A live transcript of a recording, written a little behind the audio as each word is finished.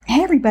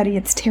everybody,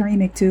 it's Terry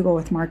McDougall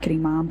with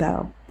Marketing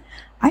Mambo.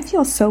 I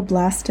feel so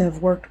blessed to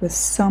have worked with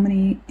so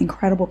many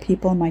incredible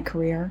people in my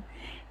career.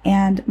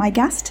 And my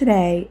guest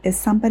today is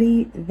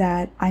somebody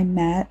that I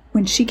met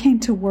when she came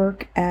to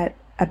work at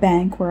a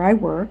bank where I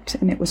worked,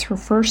 and it was her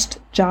first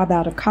job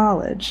out of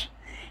college.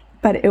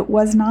 But it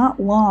was not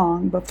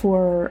long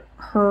before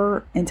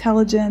her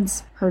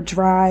intelligence, her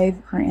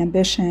drive, her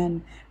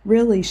ambition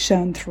really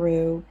shone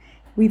through.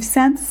 We've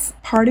since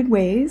parted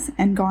ways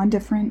and gone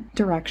different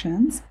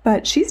directions,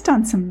 but she's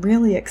done some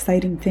really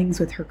exciting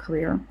things with her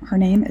career. Her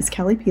name is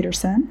Kelly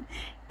Pettersen,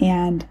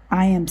 and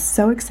I am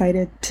so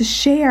excited to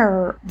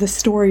share the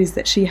stories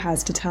that she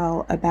has to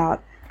tell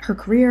about her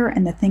career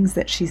and the things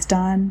that she's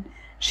done.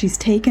 She's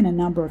taken a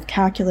number of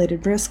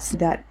calculated risks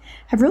that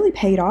have really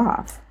paid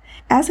off.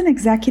 As an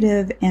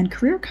executive and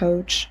career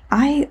coach,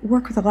 I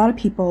work with a lot of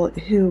people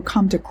who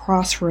come to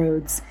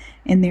crossroads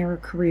in their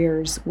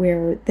careers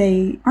where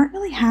they aren't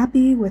really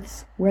happy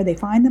with where they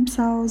find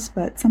themselves,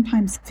 but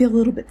sometimes feel a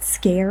little bit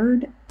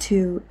scared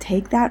to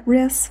take that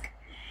risk.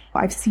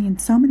 I've seen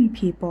so many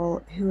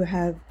people who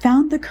have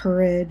found the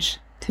courage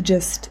to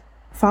just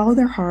follow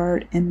their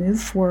heart and move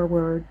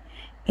forward,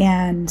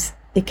 and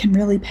it can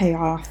really pay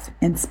off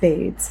in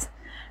spades.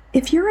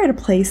 If you're at a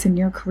place in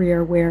your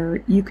career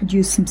where you could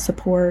use some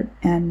support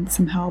and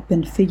some help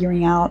in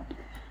figuring out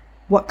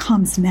what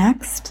comes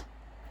next,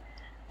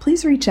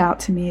 please reach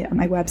out to me at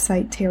my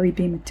website,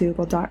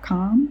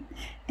 terrybmcdougall.com,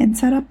 and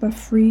set up a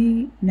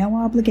free, no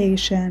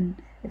obligation,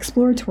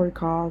 exploratory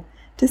call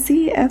to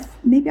see if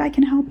maybe I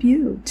can help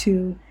you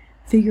to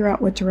figure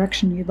out what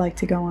direction you'd like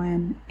to go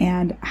in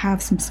and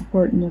have some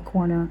support in your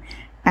corner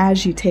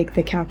as you take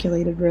the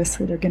calculated risks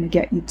that are going to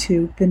get you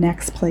to the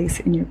next place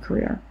in your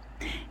career.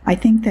 I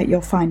think that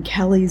you'll find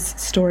Kelly's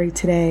story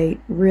today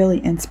really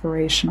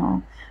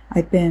inspirational.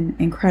 I've been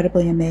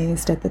incredibly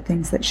amazed at the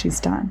things that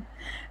she's done.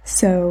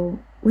 So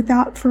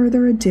without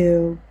further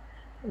ado,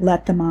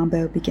 let the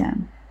Mambo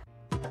begin.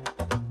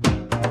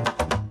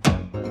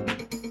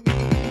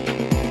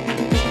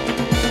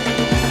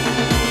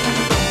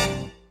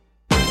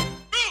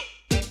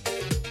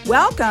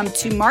 Welcome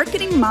to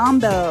Marketing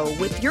Mambo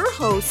with your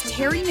host,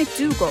 Terry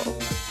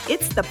McDougall.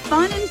 It's the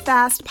fun and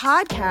fast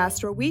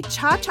podcast where we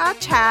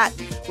chat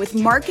with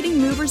marketing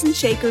movers and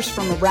shakers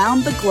from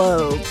around the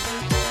globe.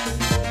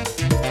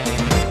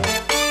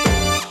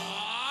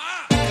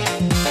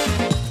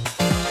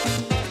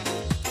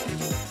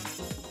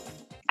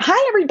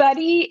 Hi,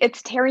 everybody.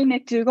 It's Terry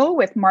McDougall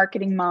with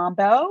Marketing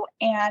Mambo,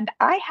 and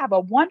I have a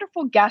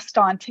wonderful guest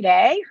on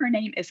today. Her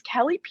name is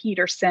Kelly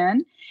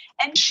Pettersen,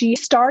 and she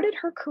started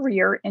her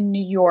career in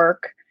New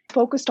York,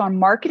 focused on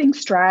marketing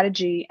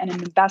strategy and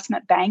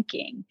investment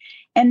banking.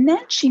 And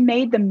then she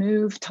made the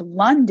move to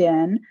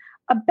London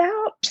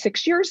about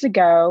 6 years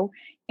ago,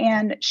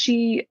 and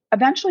she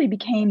eventually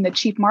became the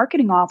chief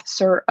marketing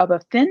officer of a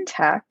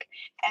Fintech,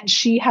 and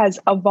she has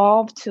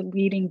evolved to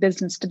leading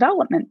business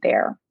development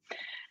there.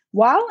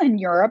 While in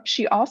Europe,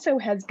 she also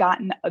has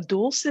gotten a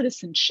dual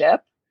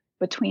citizenship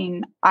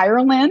between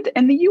Ireland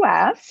and the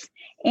US,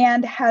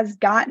 and has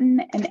gotten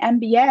an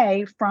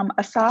MBA from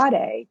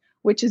ESADE,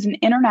 which is an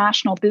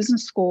international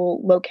business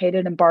school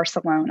located in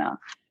Barcelona.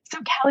 So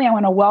Kelly, I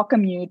want to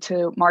welcome you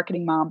to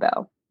Marketing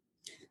Mambo.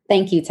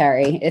 Thank you,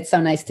 Terry. It's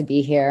so nice to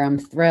be here. I'm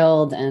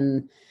thrilled,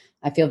 and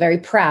I feel very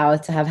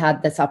proud to have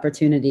had this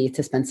opportunity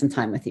to spend some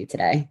time with you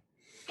today.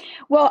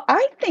 Well,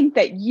 I think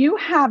that you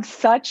have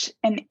such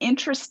an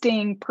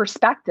interesting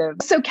perspective.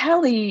 So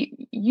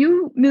Kelly,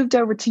 you moved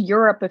over to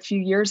Europe a few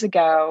years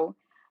ago.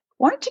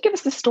 Why don't you give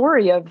us the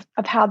story of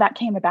how that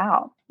came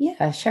about?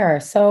 Yeah, sure.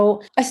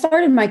 So I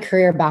started my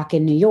career back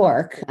in New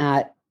York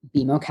at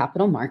BMO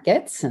Capital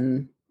Markets,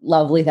 and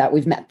lovely that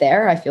we've met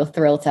there. I feel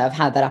thrilled to have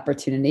had that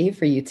opportunity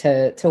for you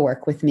to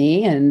work with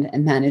me and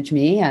manage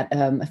me at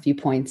a few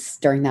points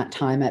during that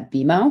time at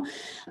BMO.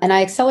 And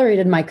I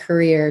accelerated my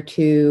career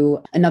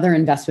to another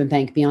investment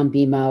bank beyond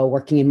BMO,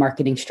 working in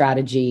marketing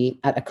strategy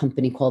at a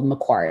company called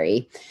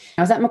Macquarie.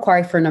 I was at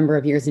Macquarie for a number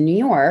of years in New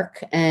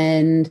York,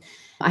 and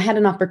I had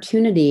an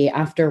opportunity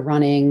after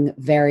running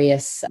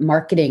various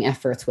marketing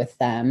efforts with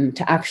them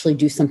to actually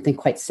do something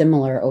quite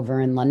similar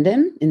over in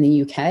London in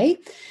the UK.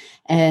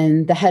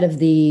 And the head of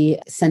the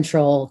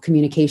central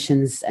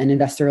communications and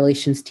investor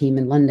relations team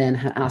in London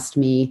had asked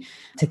me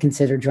to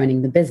consider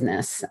joining the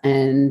business.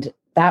 And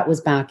that was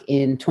back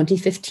in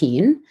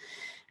 2015.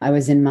 I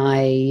was in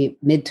my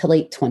mid to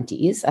late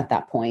 20s at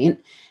that point.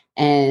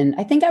 And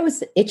I think I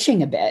was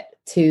itching a bit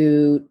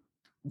to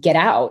get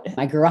out.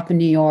 I grew up in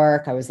New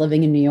York. I was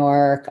living in New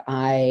York.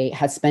 I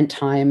had spent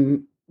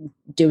time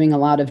doing a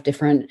lot of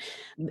different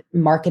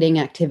marketing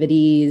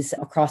activities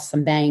across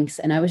some banks.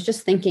 And I was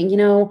just thinking,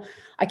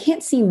 I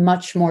can't see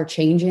much more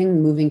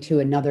changing moving to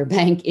another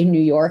bank in New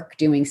York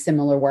doing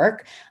similar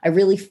work. I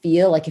really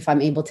feel like if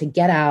I'm able to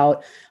get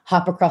out,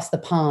 hop across the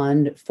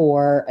pond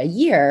for a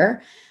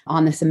year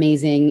on this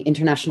amazing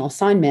international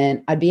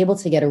assignment, I'd be able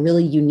to get a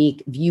really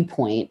unique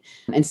viewpoint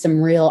and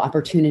some real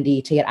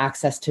opportunity to get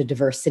access to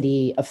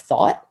diversity of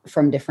thought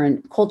from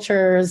different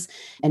cultures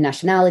and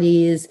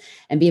nationalities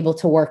and be able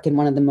to work in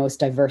one of the most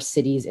diverse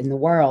cities in the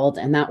world.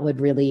 And that would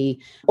really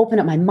open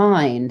up my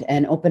mind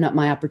and open up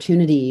my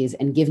opportunities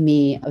and give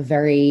me a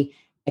very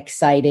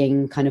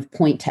exciting kind of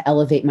point to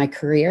elevate my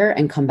career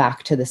and come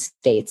back to the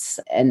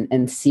States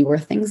and see where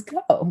things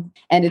go.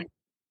 And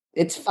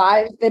it's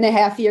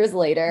 5.5 years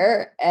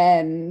later,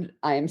 and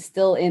I am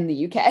still in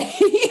the UK.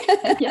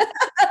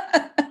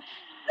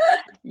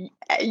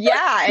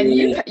 Yeah, and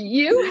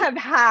you have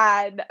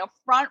had a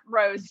front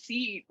row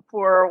seat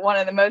for one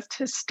of the most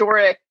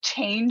historic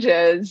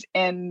changes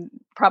in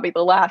probably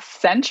the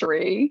last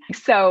century.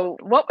 So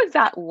what was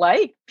that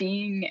like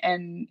being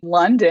in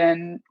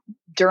London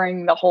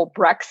during the whole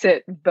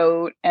Brexit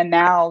vote, and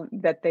now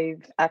that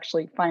they've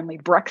actually finally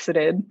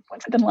Brexited?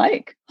 What's it been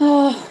like?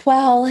 Oh,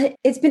 well,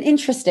 it's been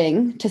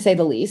interesting to say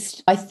the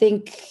least. I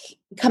think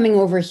coming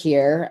over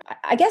here,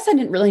 I guess I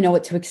didn't really know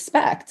what to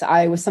expect.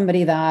 I was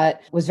somebody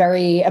that was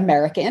very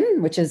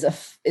American, which is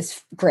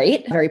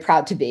great, very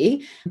proud to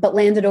be, but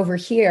landed over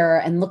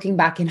here and looking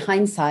back in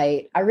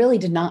hindsight, I really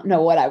did not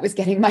know what I was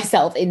getting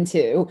myself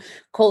into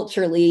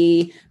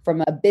culturally,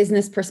 from a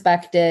business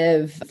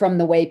perspective, from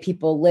the way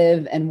people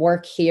live and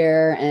work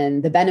here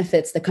and the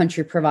benefits the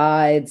country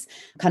provides,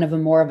 kind of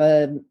more of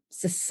a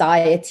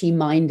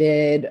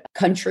society-minded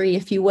country,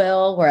 if you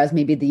will, whereas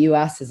maybe the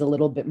US is a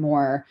little bit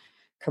more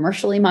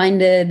commercially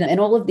minded, and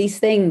all of these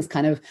things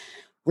kind of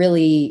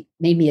really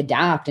made me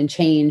adapt and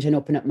change and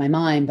open up my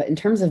mind. But in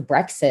terms of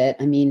Brexit,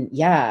 I mean,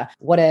 yeah,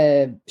 what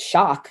a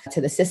shock to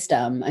the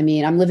system. I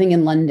mean, I'm living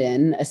in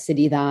London, a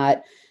city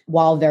that,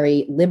 while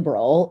very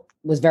liberal,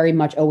 was very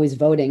much always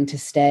voting to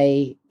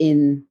stay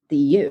in the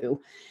EU.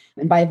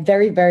 And by a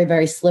very, very,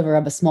 very sliver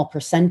of a small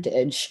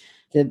percentage,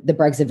 the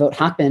Brexit vote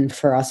happened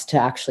for us to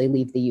actually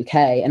leave the UK.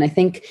 And I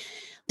think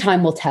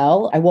time will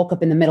tell. I woke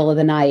up in the middle of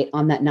the night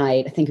on that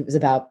night. I think it was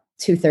about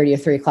 2:30 or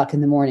 3 o'clock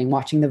in the morning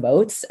watching the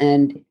votes,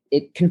 and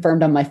it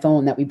confirmed on my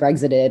phone that we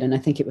Brexited, and I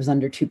think it was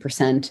under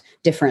 2%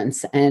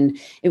 difference. And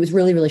it was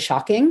really, really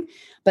shocking.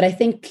 But I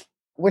think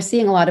we're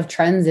seeing a lot of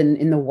trends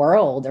in the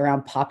world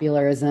around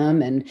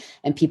popularism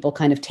and people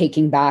kind of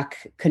taking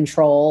back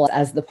control,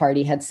 as the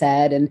party had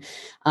said,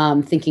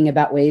 and thinking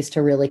about ways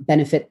to really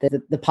benefit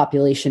the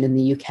population in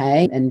the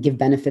UK and give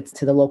benefits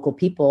to the local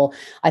people.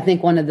 I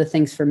think one of the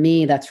things for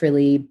me that's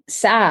really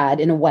sad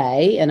in a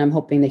way, and I'm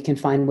hoping they can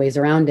find ways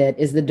around it,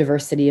 is the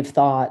diversity of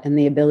thought and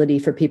the ability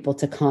for people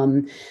to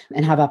come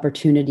and have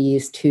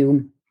opportunities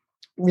to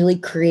really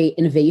create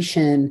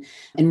innovation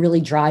and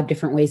really drive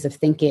different ways of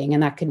thinking.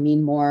 And that could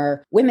mean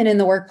more women in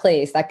the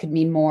workplace. That could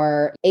mean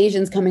more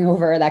Asians coming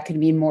over. That could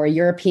mean more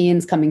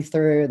Europeans coming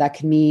through. That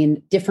could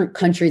mean different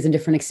countries and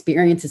different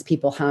experiences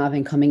people have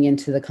in coming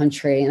into the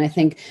country. And I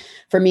think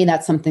for me,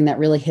 that's something that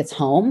really hits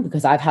home,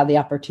 because I've had the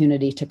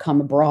opportunity to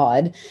come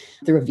abroad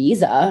through a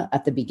visa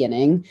at the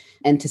beginning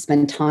and to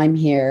spend time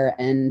here.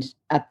 And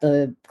at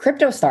the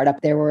crypto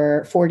startup, there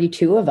were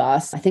 42 of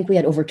us. I think we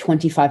had over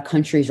 25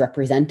 countries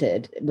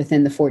represented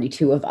within the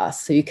 42 of us.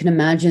 So you can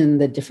imagine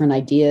the different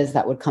ideas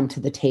that would come to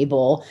the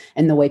table,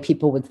 and the way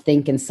people would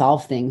think and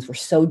solve things were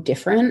so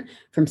different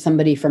from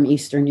somebody from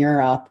Eastern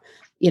Europe,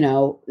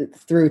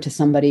 through to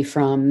somebody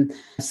from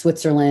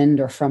Switzerland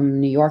or from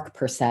New York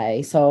per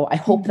se. So I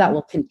hope that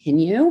will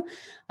continue.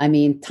 I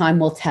mean, time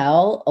will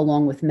tell,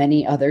 along with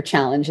many other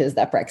challenges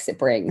that Brexit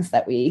brings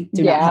that we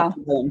do not have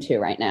to go into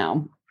right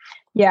now.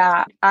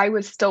 Yeah, I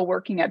was still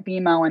working at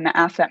BMO in the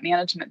asset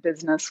management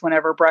business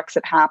whenever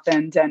Brexit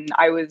happened. And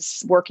I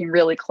was working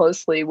really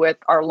closely with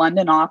our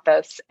London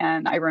office.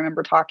 And I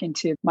remember talking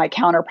to my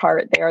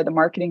counterpart there, the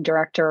marketing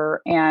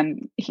director,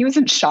 and he was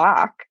in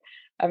shock.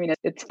 I mean,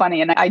 it's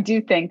funny. And I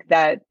do think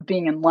that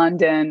being in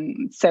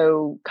London,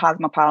 so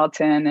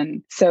cosmopolitan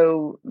and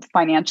so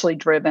financially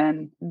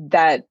driven,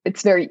 that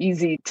it's very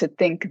easy to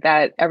think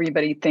that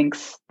everybody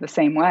thinks the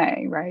same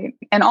way, right?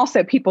 And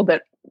also people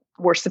that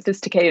were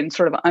sophisticated and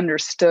sort of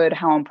understood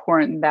how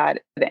important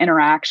that the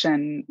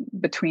interaction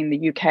between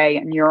the UK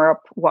and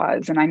Europe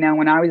was. And I know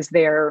when I was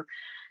there,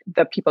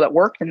 the people that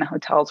worked in the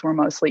hotels were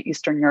mostly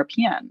Eastern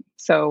European.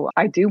 So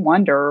I do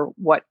wonder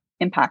what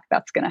impact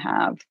that's going to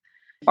have.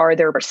 Are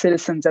there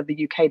citizens of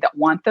the UK that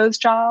want those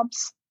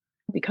jobs?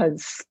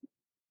 Because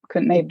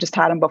couldn't they have just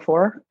had them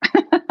before?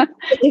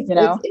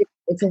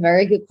 It's a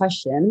very good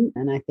question.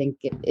 And I think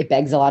it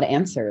begs a lot of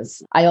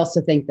answers. I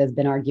also think there's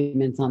been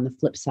arguments on the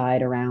flip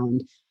side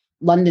around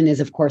London is,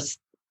 of course,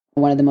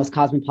 one of the most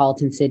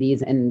cosmopolitan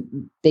cities and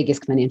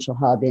biggest financial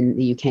hub in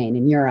the UK and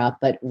in Europe.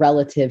 But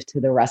relative to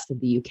the rest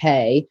of the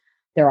UK,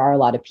 there are a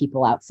lot of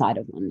people outside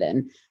of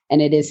London.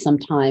 And it is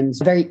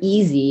sometimes very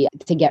easy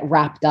to get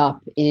wrapped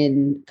up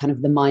in kind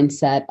of the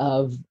mindset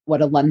of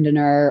what a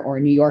Londoner or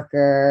a New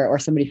Yorker or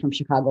somebody from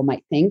Chicago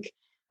might think.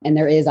 And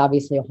there is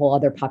obviously a whole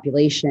other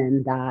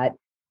population that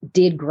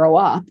did grow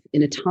up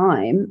in a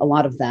time, a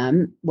lot of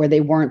them, where they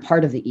weren't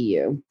part of the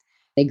EU.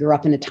 They grew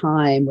up in a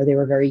time where they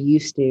were very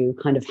used to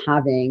kind of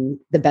having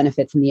the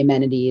benefits and the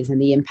amenities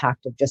and the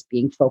impact of just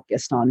being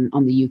focused on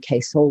the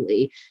UK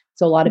solely.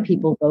 So a lot of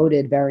people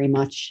voted very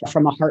much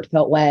from a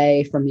heartfelt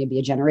way, from maybe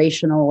a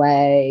generational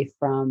way,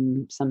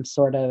 from some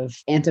sort of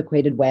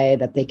antiquated way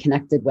that they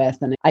connected with.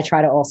 And I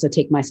try to also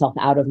take myself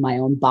out of my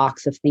own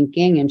box of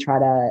thinking and try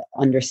to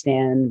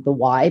understand the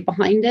why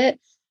behind it.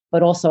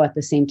 But also at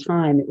the same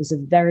time, it was a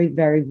very,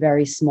 very,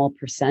 very small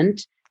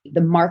percent.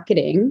 The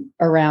marketing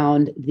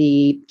around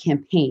the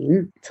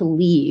campaign to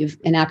leave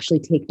and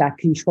actually take back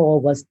control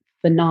was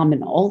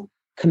phenomenal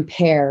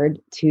compared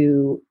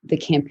to the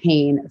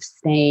campaign of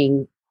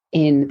staying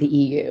in the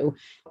EU.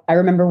 I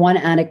remember one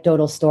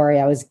anecdotal story.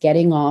 I was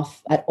getting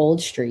off at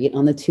Old Street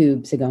on the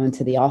tube to go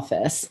into the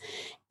office,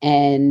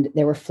 and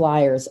there were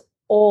flyers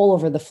all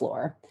over the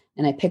floor.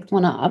 And I picked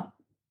one up,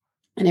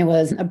 and it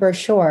was a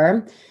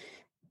brochure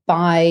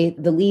by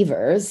the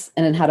leavers,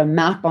 and it had a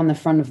map on the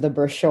front of the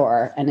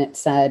brochure, and it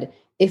said,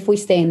 if we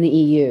stay in the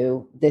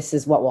EU, this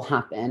is what will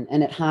happen.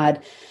 And it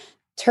had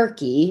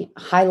Turkey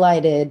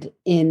highlighted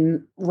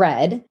in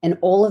red, and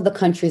all of the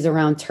countries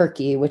around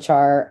Turkey, which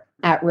are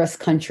at-risk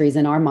countries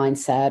in our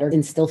mindset or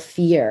instill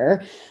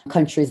fear,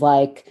 countries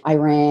like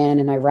Iran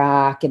and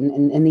Iraq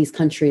and these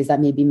countries that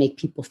maybe make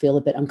people feel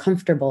a bit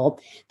uncomfortable.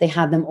 They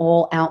had them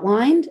all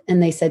outlined,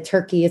 and they said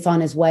Turkey is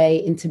on its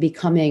way into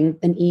becoming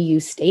an EU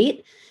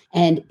state.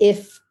 And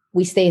if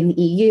we stay in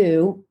the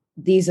EU,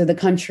 these are the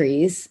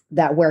countries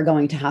that we're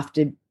going to have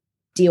to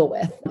deal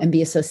with and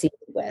be associated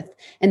with.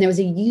 And there was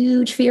a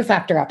huge fear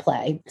factor at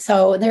play.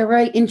 So there are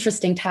very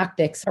interesting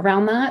tactics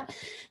around that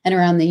and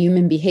around the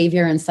human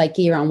behavior and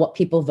psyche around what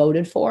people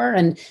voted for.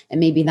 And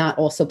maybe that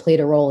also played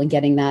a role in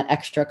getting that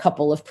extra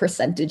couple of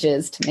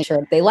percentages to make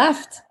sure they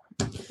left.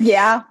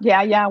 Yeah.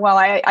 Well,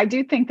 I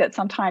do think that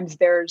sometimes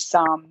there's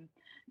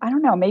I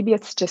don't know, maybe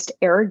it's just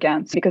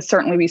arrogance, because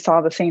certainly we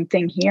saw the same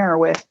thing here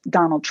with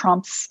Donald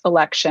Trump's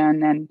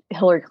election, and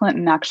Hillary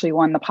Clinton actually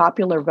won the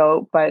popular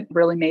vote, but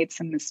really made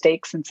some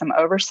mistakes and some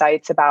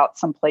oversights about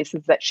some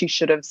places that she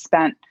should have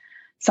spent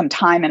some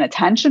time and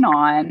attention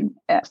on.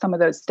 Some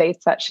of those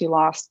states that she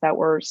lost that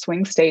were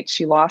swing states,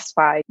 she lost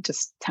by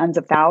just tens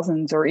of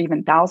thousands or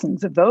even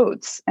thousands of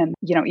votes. And,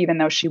 even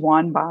though she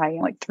won by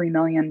like 3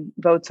 million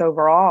votes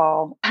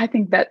overall, I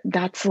think that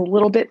that's a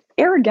little bit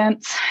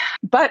arrogant,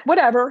 but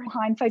whatever.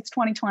 Hindsight's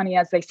 2020,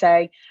 as they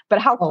say.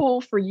 But how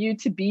cool for you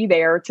to be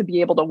there, to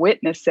be able to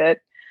witness it.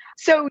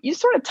 So you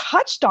sort of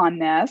touched on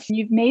this.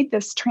 You've made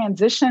this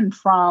transition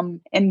from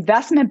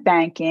investment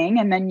banking,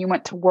 and then you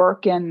went to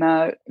work in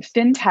the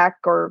fintech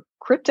or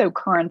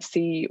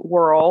cryptocurrency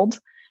world.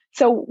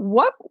 So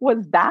what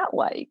was that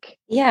like?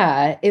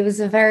 Yeah, it was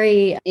a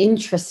very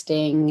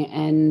interesting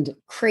and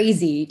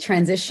crazy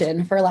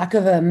transition, for lack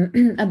of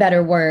a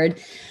better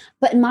word.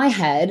 But in my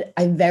head,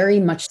 I very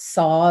much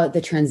saw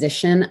the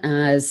transition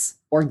as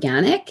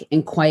organic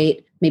and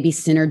quite maybe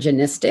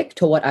synergistic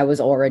to what I was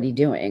already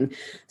doing.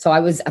 So I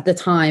was at the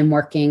time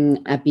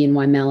working at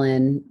BNY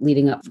Mellon,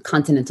 leading up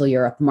continental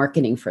Europe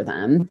marketing for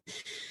them.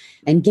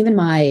 And given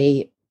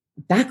my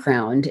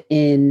background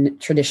in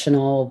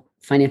traditional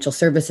financial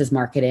services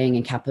marketing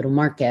and capital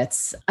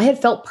markets, I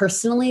had felt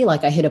personally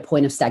like I hit a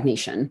point of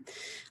stagnation.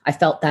 I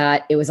felt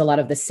that it was a lot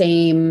of the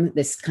same,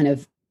 this kind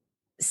of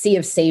sea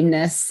of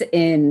sameness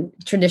in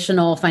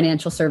traditional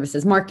financial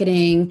services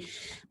marketing,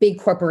 big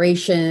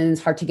corporations,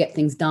 hard to get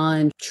things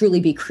done, truly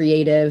be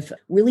creative,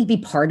 really be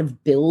part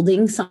of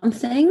building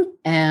something.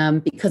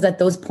 Because at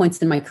those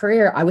points in my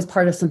career, I was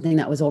part of something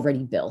that was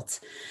already built.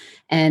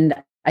 And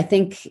I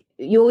think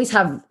you always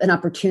have an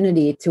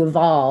opportunity to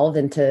evolve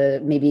and to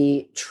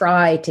maybe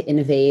try to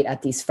innovate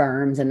at these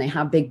firms, and they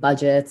have big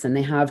budgets and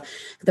they have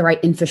the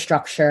right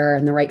infrastructure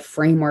and the right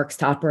frameworks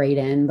to operate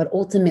in. But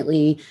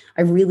ultimately,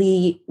 I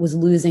really was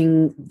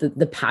losing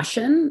the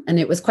passion, and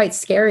it was quite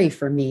scary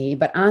for me.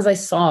 But as I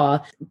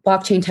saw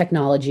blockchain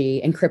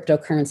technology and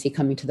cryptocurrency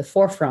coming to the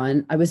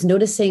forefront, I was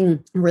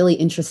noticing a really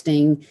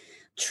interesting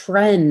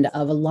trend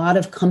of a lot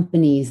of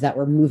companies that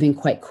were moving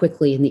quite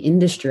quickly in the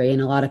industry,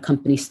 and a lot of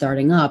companies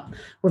starting up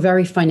were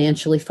very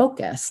financially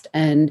focused.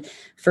 And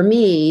for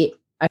me,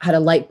 I had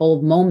a light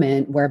bulb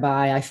moment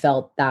whereby I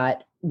felt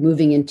that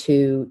moving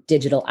into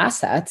digital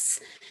assets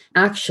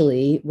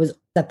actually was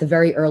at the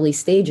very early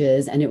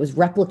stages, and it was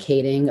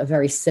replicating a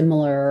very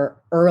similar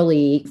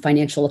early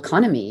financial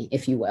economy,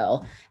 if you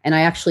will. And I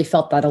actually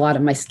felt that a lot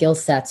of my skill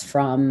sets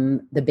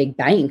from the big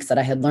banks that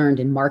I had learned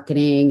in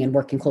marketing and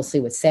working closely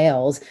with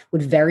sales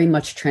would very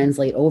much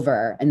translate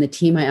over. And the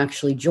team I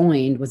actually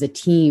joined was a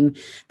team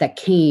that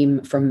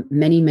came from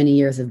many, many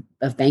years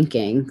of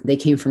banking. They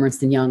came from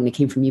Ernst & Young, they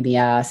came from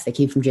UBS, they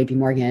came from JP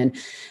Morgan.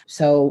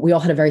 So we all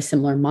had a very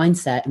similar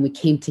mindset, and we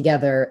came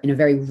together in a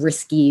very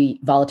risky,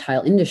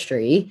 volatile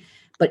industry,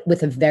 but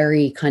with a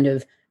very kind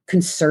of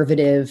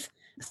conservative,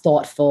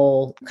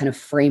 thoughtful, kind of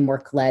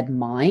framework-led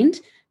mind,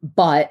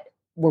 but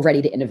we're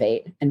ready to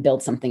innovate and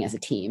build something as a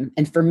team.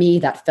 And for me,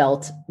 that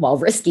felt, while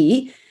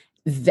risky,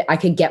 I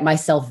could get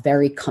myself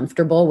very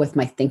comfortable with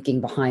my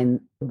thinking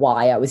behind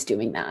why I was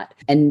doing that.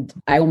 And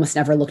I almost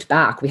never looked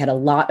back. We had a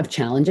lot of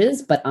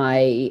challenges, but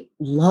I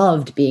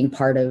loved being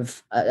part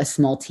of a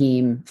small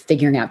team,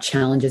 figuring out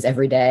challenges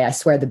every day. I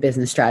swear the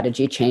business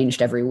strategy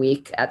changed every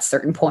week at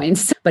certain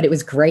points, but it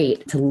was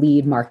great to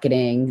lead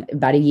marketing.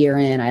 About a year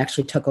in, I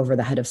actually took over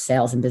the head of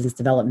sales and business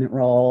development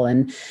role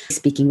and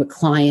speaking with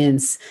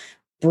clients,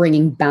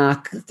 bringing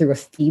back through a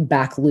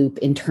feedback loop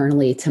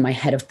internally to my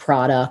head of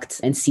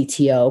product and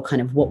CTO,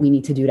 kind of what we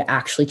need to do to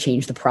actually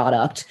change the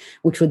product,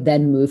 which would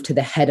then move to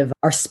the head of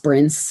our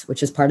sprints,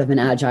 which is part of an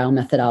agile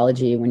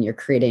methodology when you're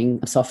creating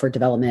a software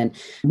development,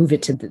 move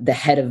it to the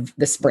head of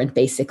the sprint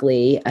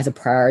basically as a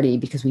priority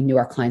because we knew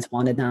our clients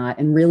wanted that,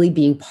 and really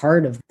being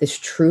part of this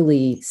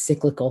truly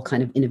cyclical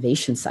kind of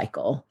innovation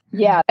cycle.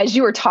 Yeah. As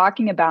you were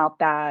talking about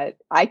that,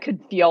 I could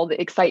feel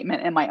the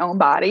excitement in my own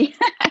body,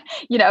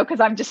 because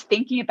I'm just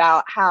thinking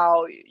about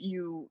how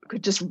you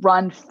could just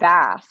run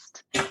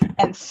fast.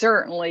 And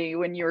certainly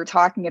when you were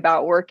talking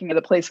about working at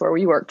the place where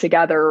we work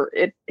together,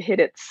 it hit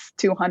its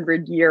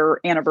 200-year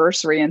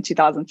anniversary in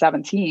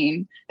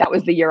 2017. That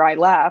was the year I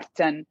left.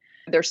 And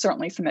there's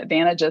certainly some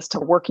advantages to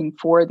working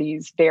for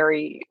these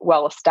very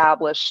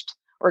well-established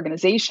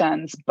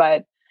organizations,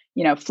 but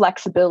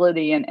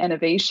flexibility and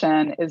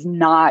innovation is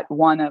not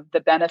one of the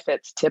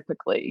benefits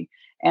typically.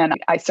 And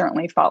I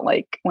certainly felt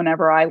like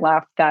whenever I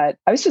left that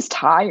I was just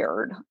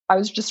tired. I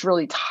was just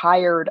really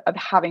tired of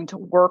having to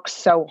work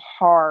so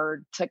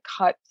hard to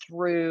cut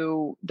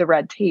through the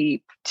red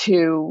tape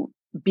to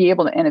be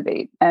able to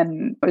innovate.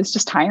 And it was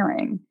just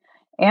tiring.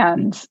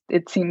 And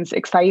it seems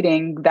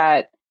exciting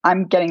that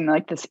I'm getting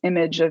like this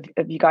image of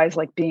you guys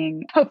like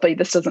being, hopefully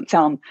this doesn't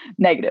sound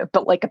negative,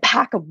 but like a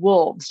pack of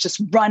wolves just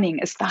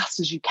running as fast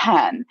as you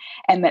can.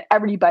 And that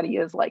everybody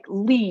is like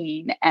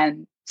lean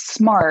and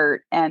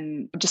smart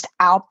and just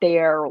out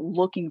there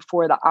looking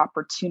for the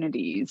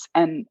opportunities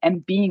and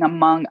being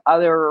among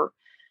other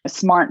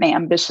smart and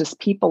ambitious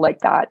people like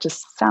that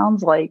just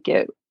sounds like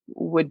it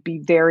would be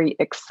very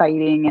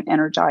exciting and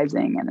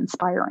energizing and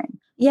inspiring.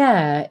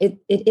 Yeah, it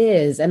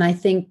is. And I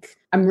think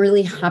I'm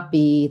really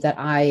happy that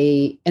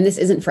and this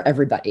isn't for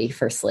everybody,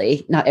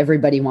 firstly, not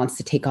everybody wants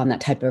to take on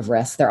that type of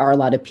risk. There are a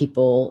lot of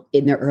people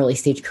in their early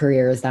stage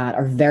careers that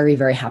are very,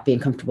 very happy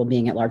and comfortable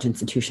being at large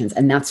institutions,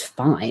 and that's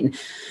fine.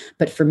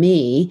 But for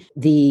me,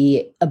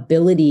 the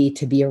ability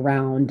to be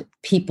around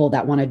people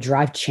that want to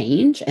drive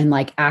change and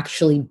like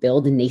actually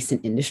build a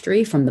nascent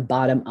industry from the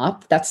bottom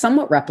up, that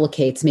somewhat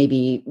replicates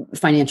maybe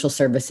financial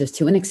services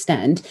to an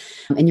extent,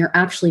 and you're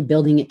actually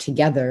building it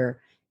together.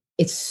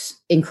 It's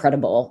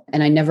incredible.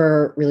 And I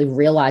never really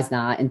realized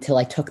that until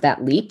I took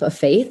that leap of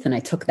faith and I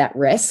took that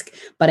risk.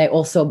 But I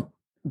also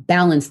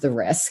balanced the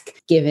risk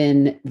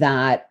given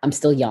that I'm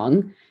still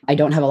young. I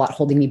don't have a lot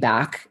holding me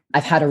back.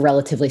 I've had a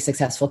relatively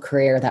successful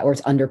career that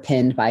was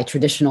underpinned by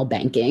traditional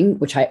banking,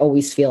 which I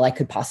always feel I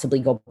could possibly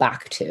go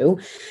back to.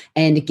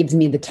 And it gives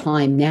me the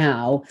time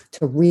now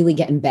to really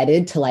get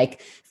embedded to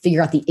like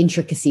figure out the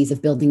intricacies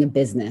of building a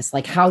business.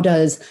 Like how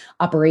does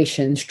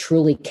operations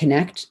truly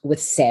connect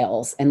with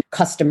sales and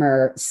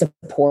customer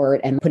support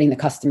and putting the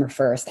customer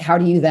first? How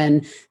do you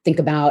then think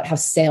about how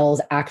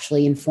sales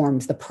actually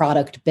informs the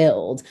product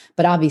build?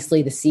 But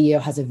obviously the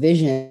CEO has a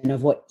vision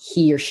of what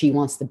he or she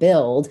wants to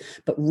build,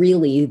 but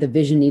really the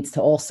vision needs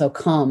to also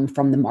come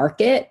from the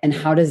market. And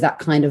how does that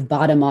kind of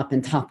bottom up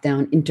and top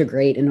down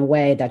integrate in a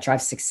way that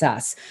drives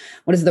success?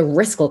 What does the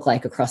risk look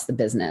like across the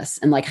business?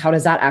 And like, how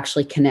does that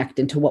actually connect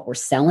into what we're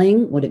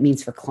selling, what it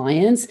means for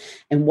clients,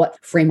 and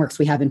what frameworks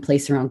we have in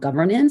place around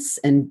governance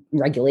and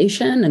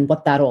regulation, and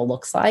what that all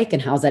looks like,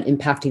 and how's that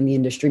impacting the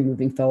industry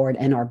moving forward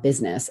and our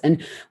business?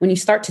 And when you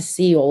start to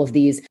see all of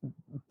these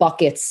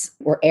buckets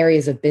or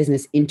areas of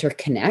business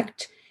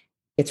interconnect,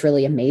 it's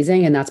really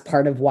amazing. And that's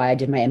part of why I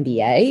did my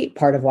MBA,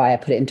 part of why I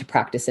put it into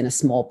practice in a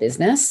small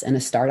business and a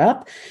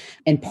startup,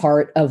 and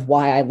part of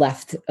why I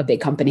left a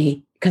big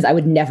company, because I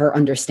would never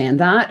understand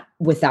that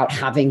without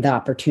having the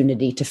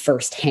opportunity to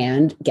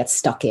firsthand get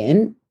stuck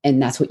in.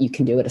 And that's what you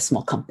can do at a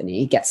small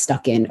company, get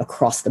stuck in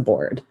across the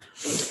board.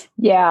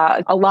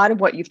 Yeah, a lot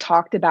of what you've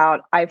talked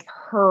about, I've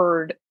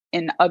heard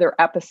in other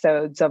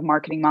episodes of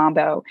Marketing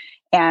Mambo.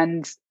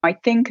 And I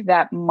think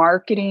that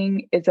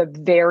marketing is a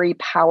very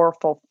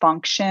powerful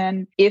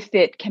function if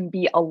it can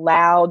be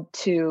allowed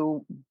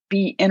to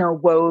be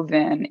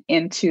interwoven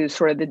into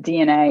sort of the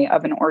DNA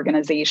of an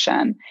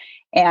organization.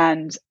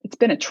 And it's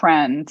been a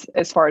trend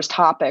as far as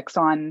topics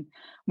on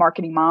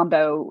Marketing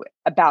Mambo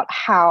about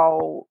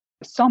how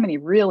so many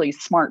really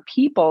smart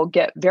people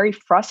get very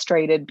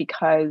frustrated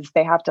because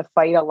they have to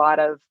fight a lot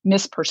of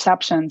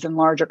misperceptions in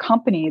larger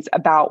companies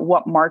about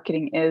what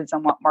marketing is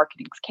and what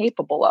marketing is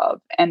capable of.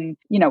 And,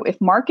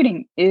 if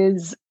marketing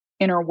is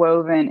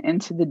interwoven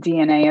into the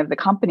DNA of the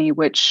company,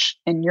 which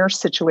in your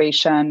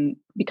situation,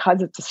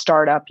 because it's a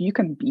startup, you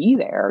can be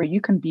there, you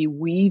can be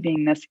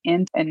weaving this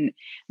in. And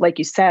like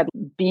you said,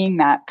 being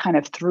that kind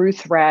of through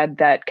thread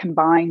that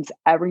combines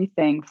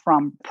everything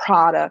from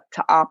product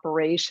to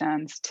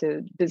operations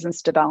to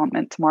business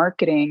development to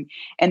marketing.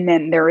 And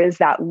then there is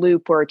that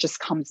loop where it just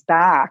comes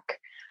back.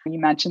 You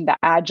mentioned the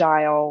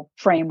agile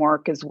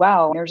framework as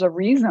well. There's a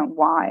reason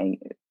why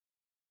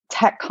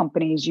tech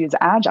companies use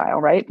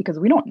agile, right? Because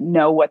we don't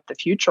know what the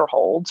future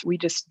holds. We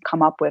just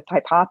come up with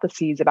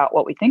hypotheses about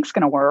what we think is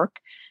going to work,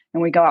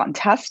 and we go out and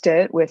test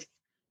it with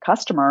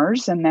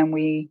customers, and then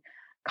we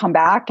come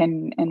back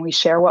and we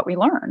share what we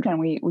learned, and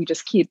we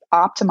just keep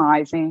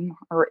optimizing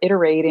or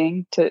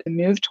iterating to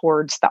move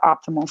towards the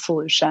optimal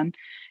solution.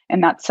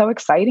 And that's so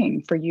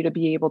exciting for you to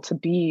be able to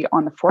be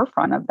on the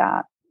forefront of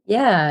that.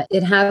 Yeah,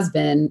 it has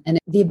been. And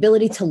the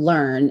ability to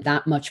learn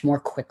that much more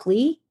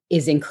quickly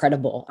is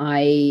incredible.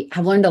 I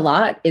have learned a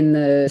lot in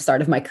the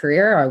start of my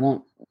career. I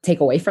won't take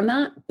away from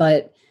that.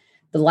 But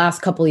the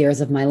last couple of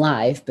years of my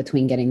life,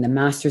 between getting the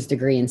master's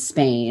degree in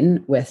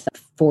Spain with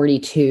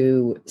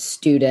 42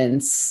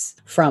 students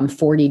from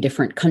 40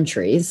 different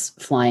countries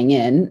flying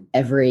in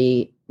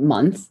every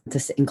month to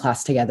sit in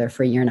class together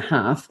for a year and a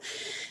half,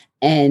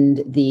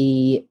 and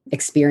the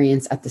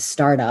experience at the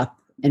startup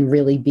and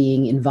really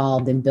being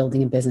involved in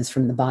building a business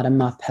from the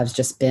bottom up has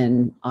just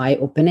been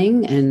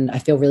eye-opening. And I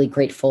feel really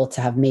grateful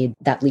to have made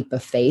that leap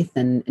of faith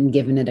and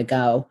given it a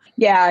go.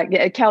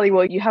 Yeah, Kelly,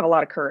 well, you have a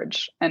lot of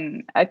courage.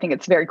 And I think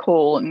it's very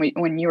cool. And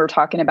when you were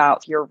talking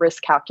about your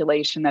risk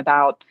calculation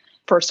about,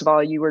 first of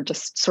all, you were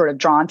just sort of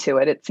drawn to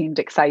it. It seemed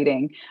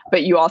exciting.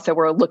 But you also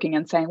were looking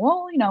and saying,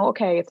 well,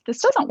 okay, if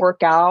this doesn't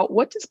work out,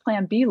 what does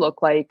plan B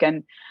look like?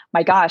 And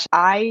my gosh,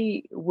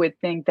 I would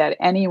think that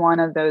any one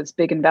of those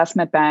big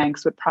investment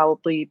banks would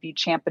probably be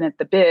champing at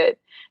the bit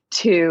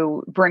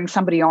to bring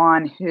somebody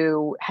on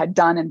who had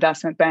done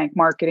investment bank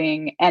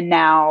marketing and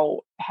now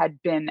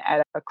had been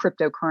at a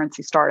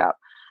cryptocurrency startup,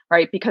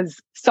 right?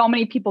 Because so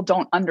many people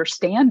don't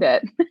understand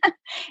it.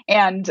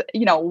 And,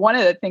 one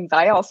of the things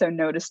I also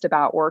noticed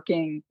about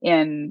working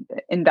in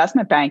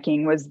investment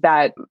banking was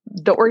that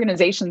the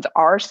organizations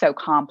are so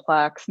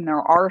complex and there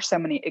are so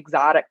many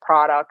exotic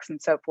products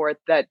and so forth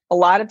that a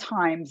lot of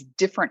times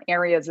different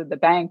areas of the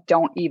bank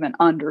don't even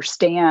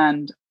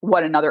understand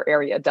what another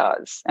area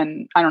does.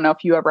 And I don't know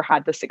if you ever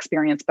had this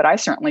experience, but I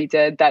certainly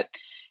did that.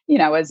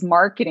 As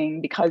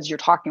marketing, because you're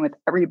talking with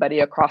everybody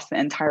across the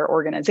entire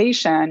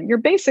organization, you're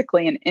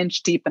basically an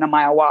inch deep and a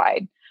mile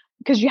wide,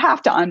 because you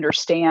have to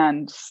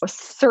understand a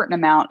certain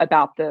amount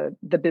about the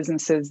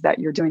businesses that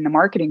you're doing the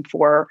marketing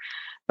for.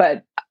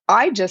 But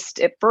I just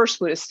at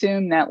first would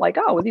assume that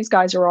these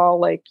guys are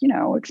all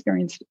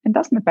experienced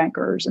investment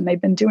bankers and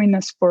they've been doing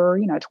this for,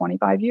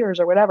 25 years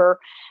or whatever.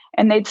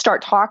 And they'd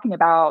start talking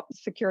about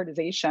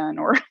securitization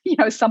or,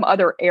 some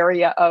other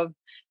area of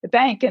the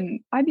bank. And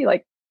I'd be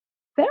like,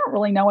 they don't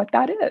really know what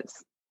that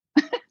is.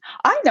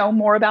 I know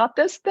more about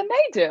this than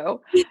they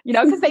do,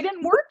 because they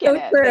didn't work in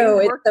it.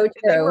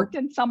 They worked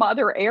in some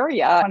other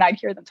area. And I'd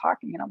hear them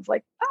talking and I was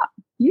like,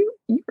 you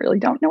really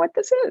don't know what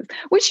this is,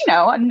 which,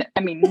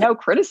 no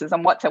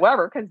criticism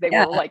whatsoever, because they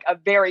were like a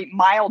very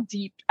mile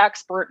deep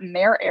expert in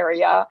their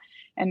area.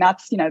 And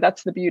that's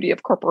the beauty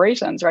of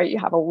corporations, right? You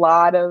have a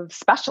lot of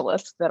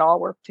specialists that all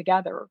work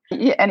together.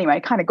 Anyway,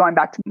 kind of going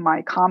back to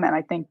my comment,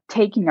 I think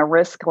taking a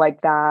risk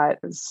like that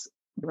is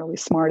really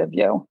smart of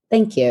you.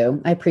 Thank you.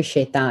 I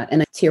appreciate that.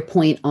 And to your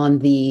point on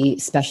the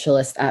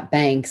specialist at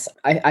banks,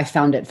 I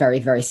found it very,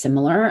 very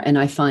similar. And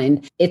I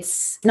find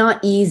it's not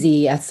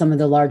easy at some of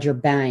the larger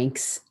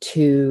banks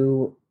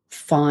to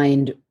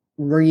find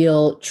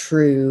real,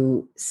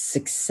 true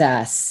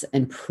success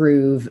and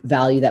prove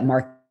value that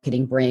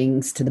marketing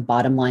brings to the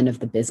bottom line of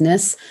the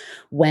business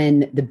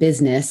when the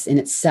business in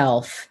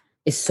itself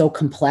is so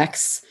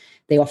complex.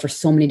 They offer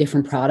so many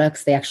different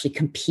products. They actually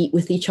compete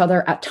with each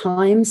other at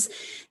times,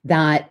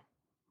 that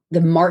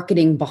the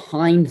marketing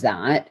behind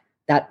that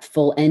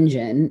full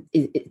engine,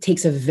 it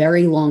takes a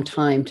very long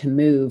time to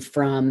move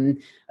from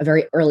a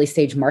very early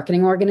stage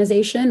marketing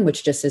organization,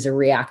 which just is a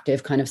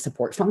reactive kind of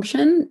support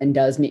function and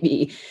does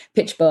maybe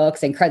pitch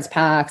books and creds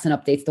packs and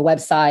updates the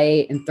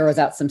website and throws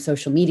out some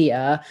social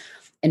media,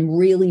 and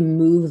really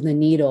move the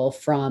needle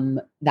from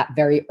that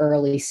very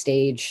early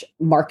stage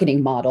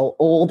marketing model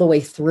all the way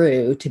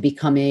through to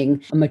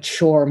becoming a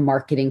mature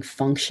marketing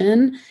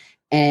function,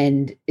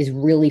 and is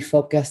really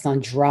focused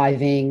on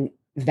driving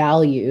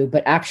value,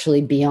 but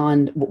actually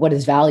beyond what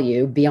is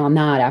value, beyond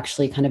that,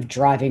 actually kind of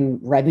driving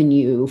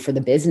revenue for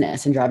the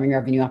business and driving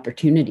revenue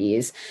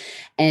opportunities,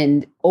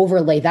 and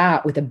overlay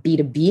that with a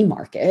B2B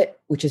market,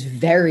 which is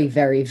very,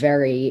 very,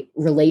 very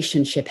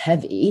relationship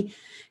heavy,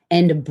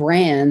 and a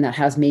brand that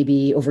has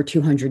maybe over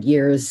 200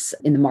 years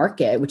in the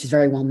market, which is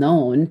very well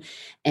known.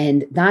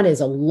 And that is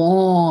a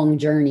long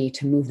journey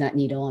to move that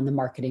needle on the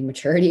marketing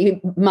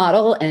maturity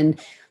model. And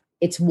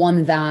it's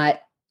one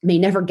that may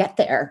never get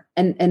there.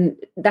 And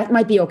that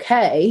might be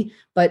okay.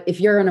 But if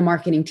you're in a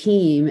marketing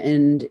team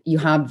and you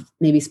have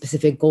maybe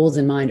specific goals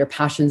in mind or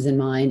passions in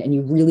mind, and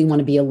you really want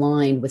to be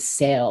aligned with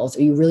sales,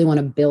 or you really want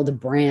to build a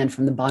brand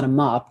from the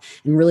bottom up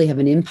and really have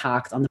an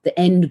impact on the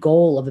end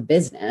goal of a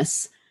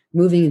business,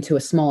 moving into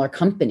a smaller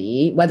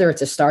company, whether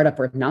it's a startup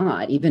or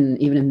not, even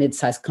a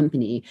mid-sized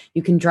company,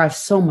 you can drive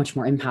so much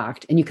more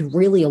impact, and you can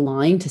really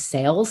align to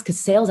sales, because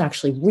sales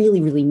actually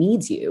really, really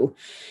needs you.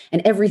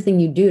 And everything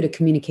you do to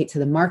communicate to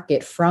the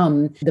market,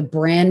 from the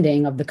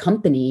branding of the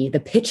company, the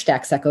pitch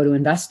decks that go to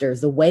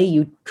investors, the way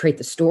you create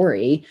the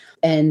story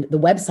and the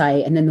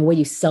website, and then the way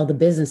you sell the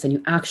business and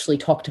you actually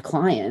talk to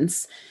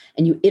clients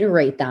and you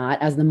iterate that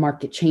as the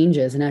market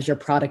changes and as your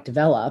product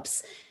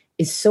develops,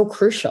 is so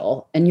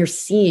crucial. And you're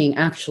seeing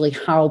actually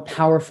how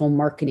powerful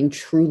marketing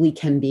truly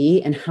can be,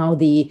 and how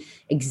the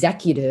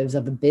executives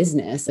of a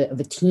business, of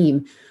a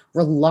team,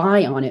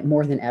 rely on it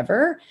more than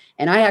ever.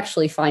 And I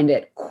actually find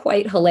it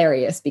quite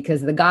hilarious,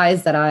 because the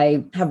guys that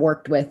I have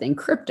worked with in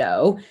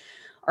crypto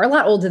are a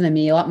lot older than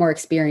me, a lot more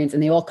experienced,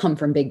 and they all come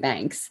from big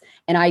banks.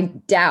 And I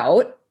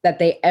doubt that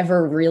they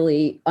ever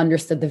really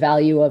understood the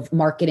value of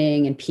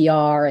marketing and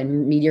PR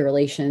and media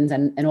relations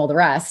and all the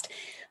rest.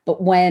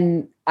 But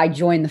when I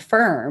joined the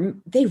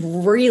firm, they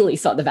really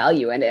saw the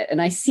value in it.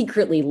 And I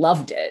secretly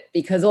loved it,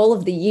 because all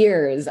of the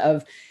years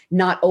of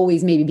not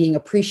always maybe being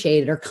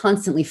appreciated, or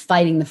constantly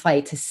fighting the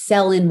fight to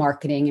sell in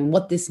marketing and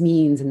what this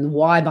means and the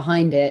why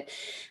behind it.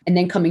 And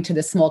then coming to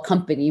this small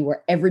company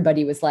where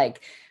everybody was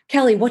like,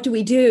 Kelly, what do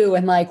we do?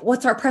 And like,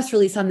 what's our press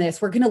release on this?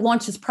 We're going to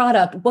launch this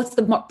product. What's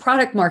the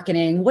product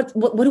marketing? What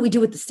do we do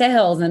with the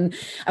sales? And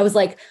I was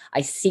like, I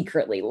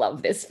secretly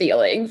love this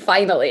feeling.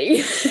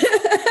 Finally.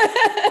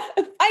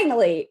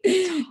 Finally.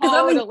 Because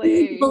I'm a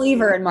huge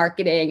believer in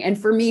marketing. And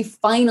for me,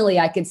 finally,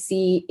 I could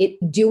see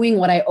it doing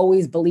what I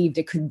always believed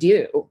it could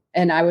do.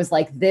 And I was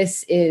like,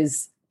 this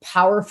is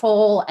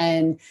powerful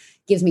and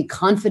gives me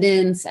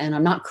confidence, and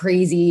I'm not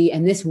crazy,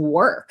 and this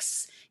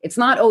works. It's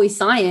not always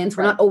science.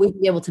 We're not always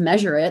be able to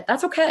measure it.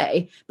 That's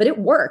okay. But it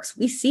works.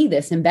 We see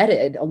this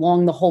embedded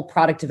along the whole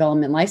product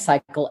development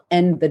lifecycle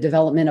and the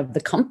development of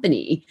the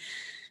company.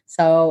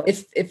 So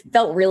it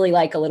felt really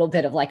like a little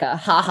bit of like a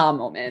ha-ha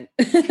moment.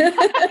 Actually,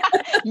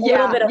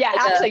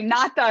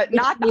 not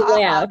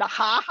the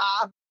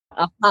ha-ha.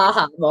 A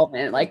ha-ha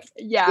moment. Like,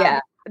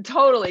 yeah,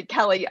 totally.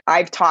 Kelly,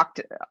 I've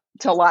talked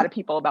to a lot of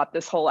people about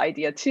this whole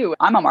idea too.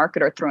 I'm a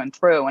marketer through and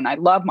through, and I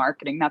love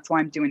marketing. That's why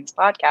I'm doing this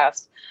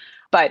podcast.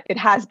 But it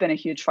has been a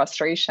huge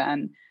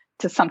frustration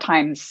to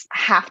sometimes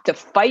have to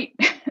fight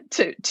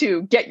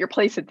to get your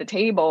place at the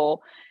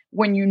table,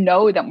 when you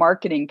know that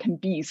marketing can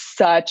be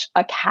such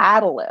a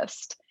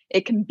catalyst.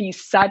 It can be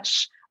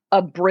such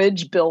a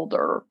bridge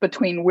builder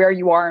between where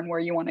you are and where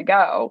you want to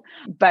go.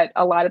 But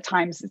a lot of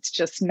times it's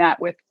just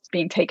met with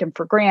being taken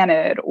for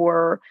granted,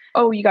 or,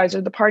 oh, you guys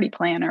are the party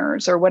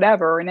planners or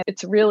whatever. And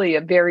it's really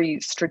a very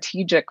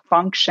strategic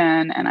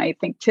function. And I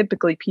think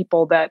typically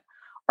people that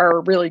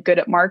are really good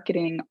at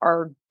marketing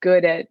are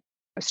good at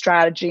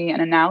strategy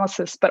and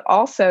analysis, but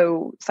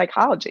also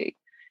psychology,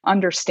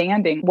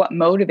 understanding what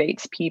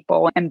motivates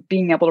people and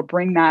being able to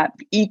bring that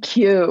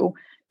EQ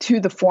to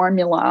the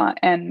formula.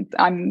 And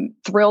I'm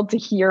thrilled to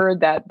hear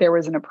that there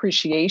was an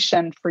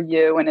appreciation for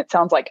you. And it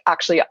sounds like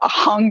actually a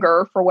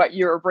hunger for what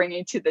you were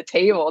bringing to the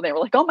table. They were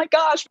like, oh my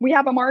gosh, we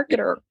have a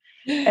marketer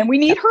and we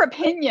need her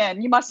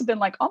opinion. You must have been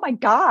like, oh my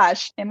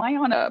gosh, am I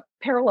on a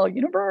parallel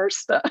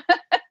universe?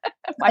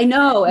 I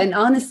know. And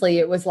honestly,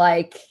 it was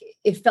like,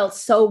 it felt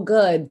so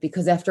good,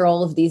 because after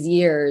all of these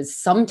years,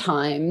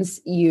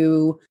 sometimes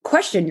you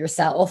question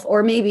yourself,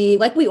 or maybe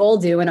like we all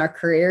do in our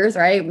careers,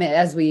 right?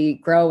 As we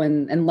grow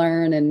and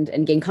learn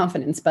and gain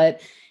confidence.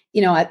 But,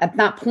 you know, at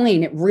that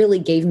point, it really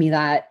gave me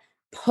that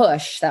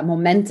push, that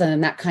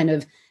momentum, that kind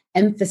of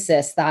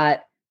emphasis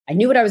that I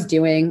knew what I was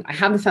doing. I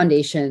have the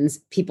foundations.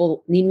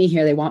 People need me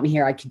here. They want me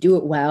here. I could do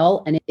it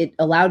well. And it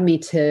allowed me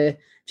to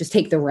just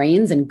take the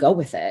reins and go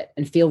with it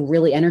and feel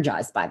really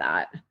energized by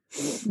that.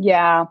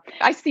 Yeah,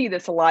 I see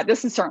this a lot.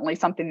 This is certainly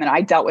something that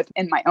I dealt with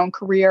in my own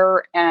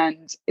career.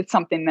 And it's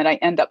something that I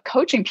end up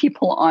coaching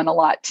people on a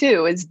lot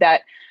too, is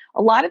that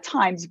a lot of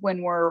times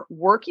when we're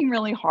working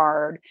really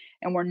hard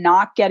and we're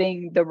not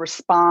getting the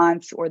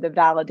response or the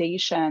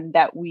validation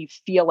that we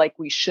feel like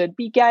we should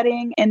be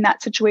getting in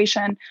that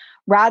situation,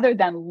 rather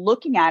than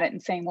looking at it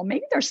and saying, well,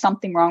 maybe there's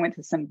something wrong with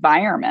this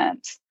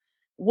environment,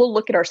 we'll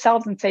look at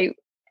ourselves and say,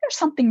 there's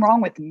something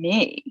wrong with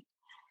me.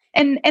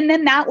 And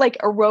then that like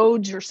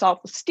erodes your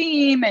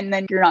self-esteem, and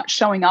then you're not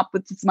showing up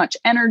with as much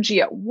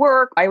energy at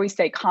work. I always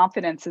say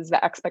confidence is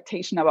the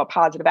expectation of a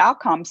positive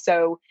outcome.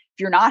 So if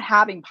you're not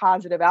having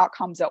positive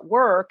outcomes at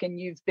work and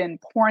you've been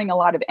pouring a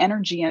lot of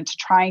energy into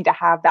trying to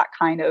have that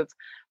kind of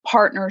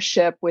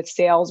partnership with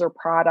sales or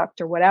product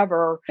or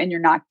whatever, and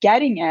you're not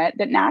getting it,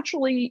 that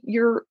naturally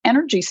your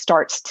energy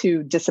starts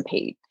to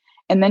dissipate.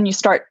 And then you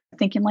start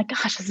thinking like,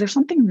 gosh, is there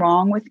something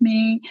wrong with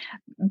me?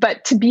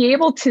 But to be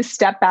able to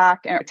step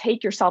back and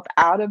take yourself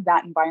out of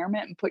that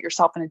environment and put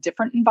yourself in a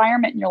different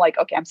environment, and you're like,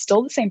 okay, I'm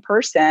still the same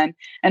person.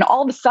 And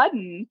all of a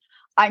sudden,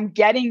 I'm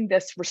getting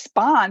this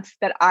response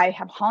that I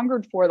have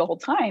hungered for the whole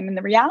time. And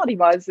the reality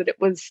was that it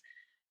was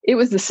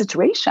the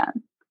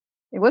situation.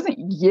 it wasn't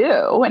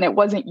you and it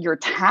wasn't your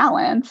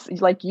talents.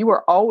 Like you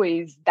were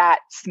always that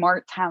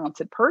smart,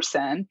 talented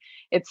person.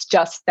 It's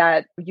just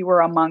that you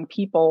were among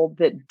people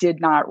that did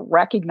not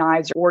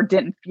recognize or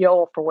didn't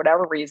feel for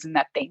whatever reason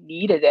that they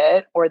needed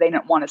it, or they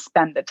didn't want to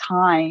spend the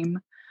time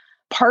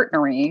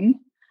partnering.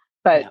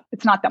 But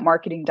it's not that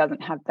marketing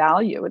doesn't have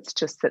value. It's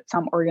just that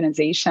some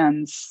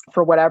organizations,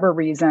 for whatever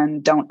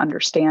reason, don't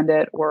understand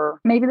it, or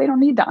maybe they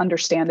don't need to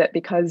understand it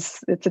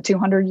because it's a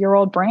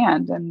 200-year-old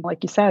brand. And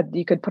like you said,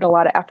 you could put a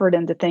lot of effort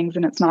into things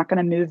and it's not going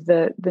to move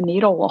the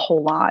needle a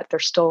whole lot.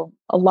 There's still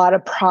a lot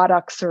of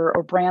products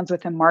or brands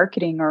within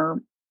marketing are,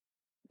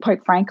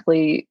 quite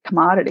frankly,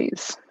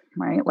 commodities,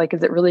 right? Like,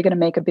 is it really going to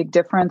make a big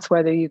difference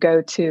whether you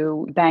go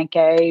to bank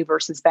A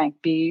versus bank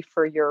B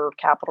for your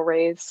capital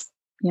raise,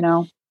 you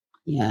know?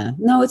 Yeah,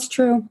 no, it's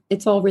true.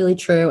 It's all really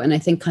true. And I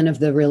think kind of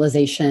the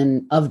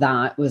realization of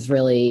that was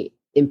really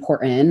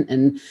important.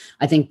 And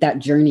I think that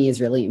journey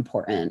is really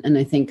important. And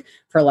I think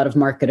for a lot of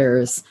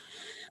marketers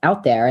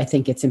out there, I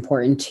think it's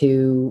important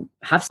to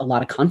have a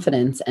lot of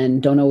confidence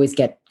and don't always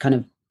get kind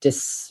of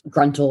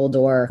disgruntled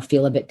or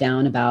feel a bit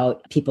down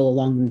about people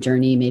along the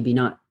journey, maybe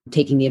not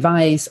taking the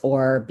advice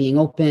or being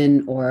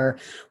open or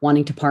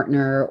wanting to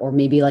partner, or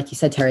maybe like you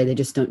said, Terry, they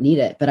just don't need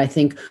it. But I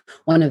think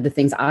one of the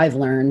things I've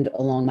learned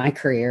along my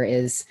career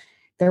is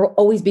there will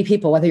always be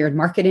people, whether you're in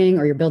marketing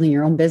or you're building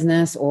your own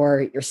business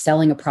or you're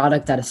selling a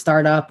product at a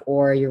startup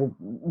or you're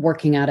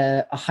working at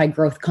a high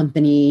growth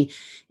company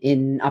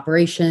in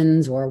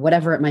operations or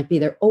whatever it might be,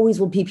 there always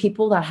will be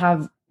people that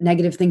have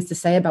negative things to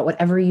say about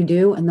whatever you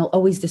do, and they'll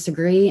always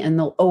disagree and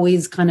they'll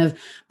always kind of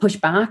push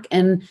back.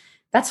 And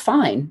that's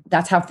fine.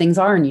 That's how things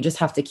are. And you just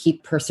have to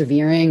keep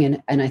persevering.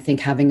 And I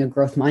think having a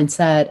growth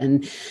mindset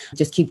and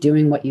just keep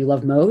doing what you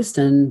love most.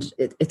 And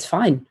it's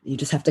fine. You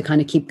just have to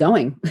kind of keep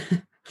going.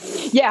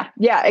 Yeah,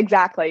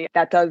 exactly.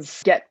 That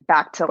does get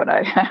back to what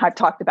I've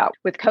talked about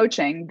with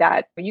coaching,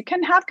 that you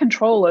can have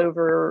control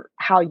over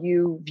how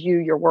you view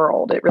your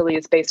world. It really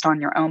is based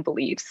on your own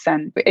beliefs.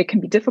 And it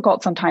can be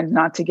difficult sometimes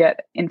not to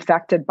get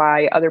infected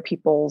by other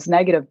people's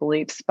negative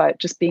beliefs, but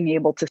just being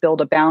able to build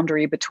a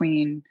boundary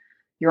between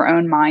your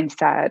own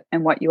mindset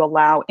and what you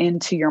allow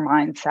into your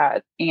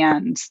mindset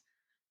and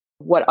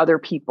what other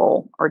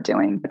people are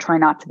doing. Try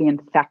not to be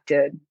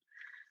infected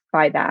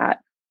by that.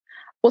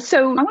 Well,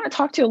 so I want to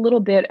talk to you a little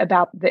bit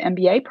about the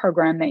MBA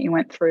program that you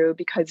went through,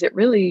 because it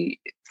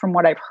really, from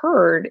what I've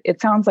heard,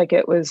 it sounds like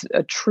it was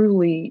a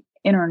truly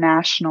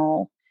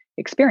international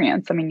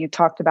experience. I mean, you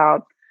talked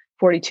about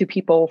 42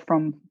 people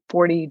from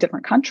 40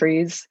 different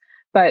countries,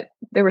 but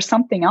there was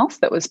something else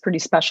that was pretty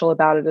special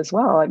about it as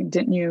well. I mean,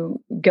 didn't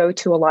you go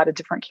to a lot of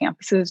different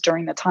campuses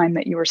during the time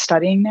that you were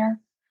studying there?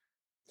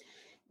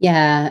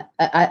 Yeah,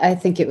 I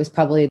think it was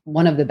probably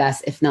one of the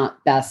best, if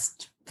not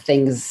best,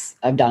 things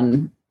I've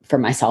done for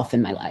myself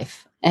in my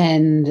life.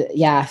 And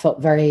yeah, I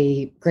felt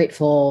very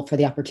grateful for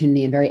the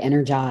opportunity and very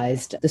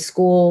energized. The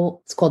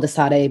school, it's called the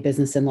SADE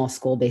Business and Law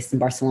School based in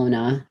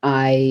Barcelona.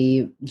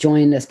 I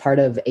joined as part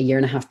of a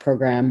 1.5-year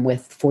program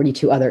with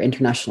 42 other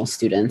international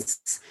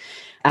students.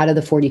 Out of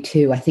the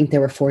 42, I think there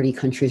were 40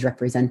 countries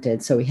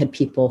represented. So we had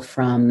people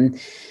from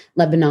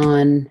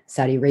Lebanon,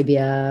 Saudi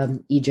Arabia,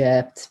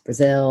 Egypt,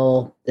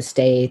 Brazil, the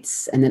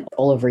States, and then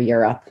all over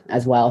Europe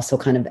as well. So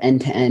kind of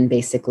end to end,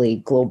 basically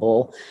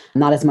global,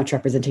 not as much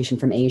representation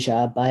from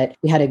Asia, but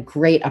we had a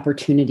great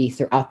opportunity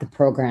throughout the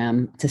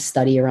program to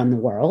study around the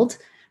world.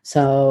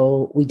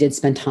 So we did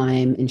spend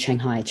time in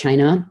Shanghai,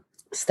 China,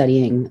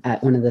 studying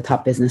at one of the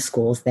top business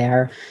schools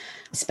there,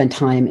 spent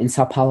time in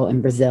Sao Paulo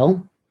in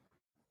Brazil,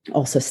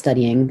 also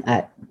studying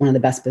at one of the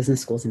best business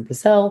schools in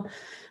Brazil.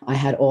 I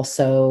had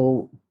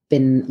also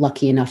been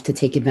lucky enough to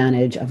take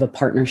advantage of a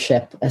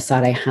partnership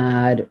Asade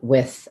had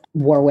with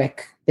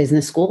Warwick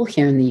Business School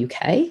here in the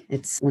UK.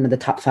 It's one of the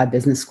top 5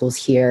 business schools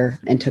here,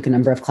 and took a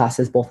number of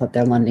classes both at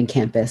their London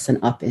campus and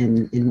up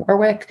in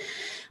Warwick.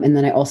 And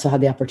then I also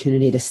had the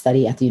opportunity to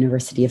study at the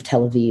University of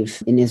Tel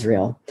Aviv in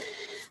Israel.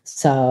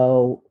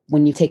 So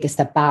when you take a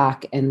step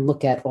back and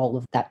look at all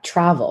of that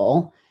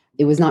travel,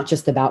 it was not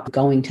just about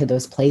going to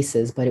those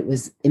places, but it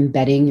was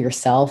embedding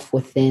yourself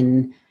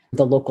within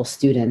the local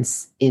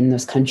students in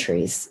those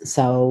countries.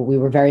 So we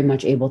were very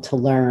much able to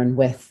learn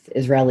with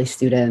Israeli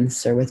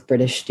students or with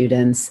British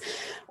students,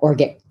 or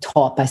get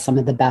taught by some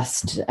of the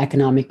best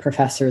economic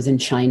professors in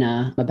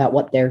China about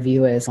what their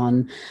view is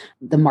on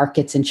the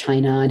markets in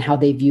China and how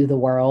they view the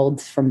world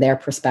from their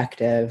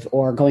perspective,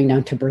 or going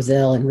down to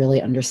Brazil and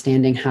really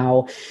understanding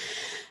how,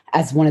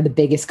 as one of the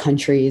biggest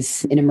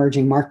countries in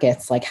emerging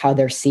markets, like how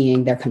they're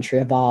seeing their country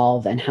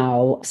evolve and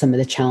how some of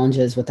the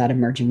challenges with that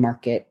emerging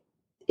market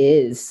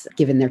is,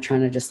 given they're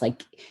trying to just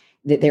like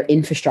their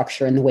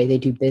infrastructure and the way they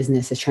do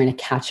business is trying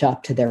to catch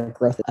up to their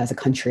growth as a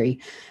country.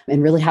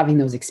 And really having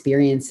those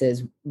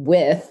experiences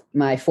with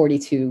my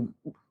 42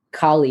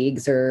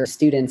 colleagues or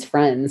students,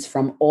 friends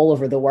from all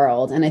over the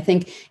world. And I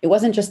think it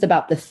wasn't just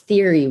about the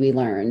theory we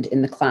learned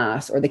in the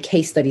class or the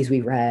case studies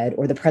we read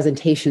or the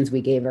presentations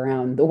we gave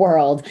around the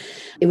world.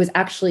 It was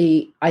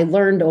actually, I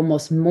learned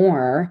almost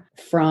more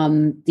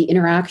from the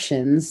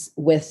interactions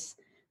with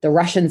the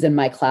Russians in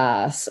my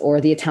class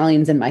or the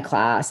Italians in my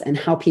class, and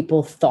how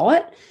people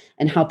thought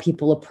and how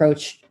people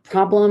approached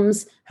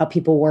problems, how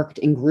people worked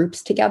in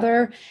groups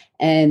together.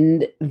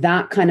 And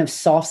that kind of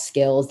soft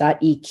skills,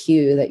 that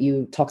EQ that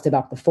you talked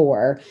about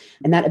before,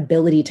 and that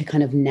ability to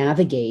kind of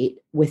navigate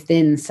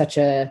within such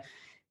a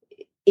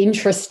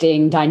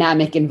interesting,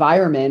 dynamic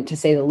environment, to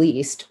say the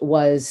least,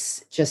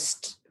 was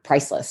just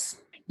priceless.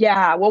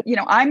 Yeah, well,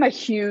 I'm a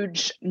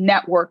huge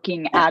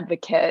networking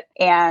advocate.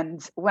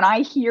 And when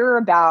I hear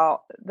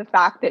about the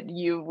fact that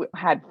you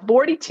had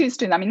 42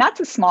 students, I mean,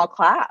 that's a small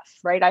class,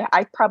 right?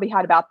 I probably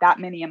had about that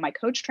many in my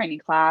coach training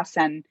class.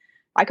 And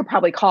I could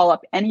probably call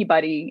up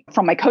anybody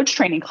from my coach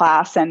training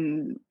class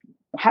and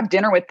have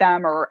dinner with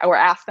them or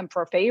ask them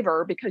for a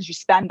favor, because you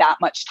spend that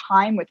much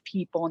time with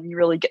people and you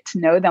really get to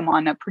know them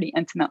on a pretty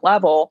intimate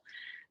level.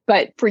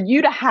 But for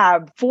you to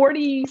have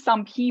 40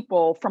 some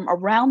people from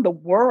around the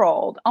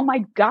world, oh my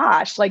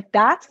gosh, like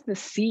that's the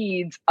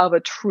seeds of a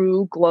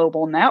true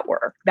global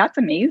network. That's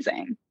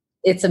amazing.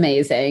 It's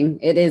amazing.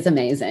 It is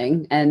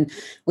amazing. And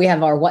we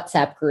have our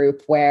WhatsApp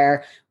group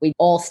where we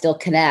all still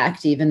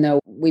connect, even though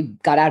we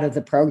got out of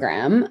the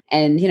program.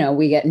 And,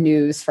 we get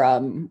news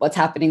from what's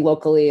happening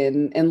locally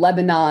in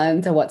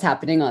Lebanon to what's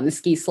happening on the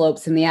ski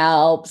slopes in the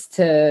Alps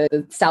to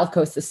the south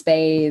coast of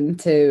Spain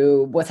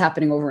to what's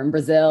happening over in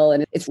Brazil.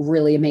 And it's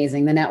really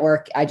amazing. The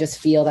network, I just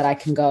feel that I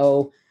can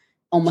go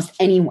almost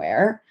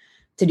anywhere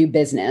to do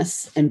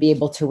business and be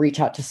able to reach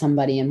out to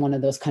somebody in one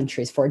of those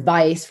countries for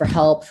advice, for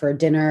help, for a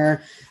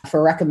dinner, for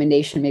a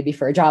recommendation, maybe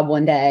for a job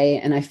one day.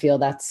 And I feel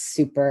that's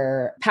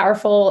super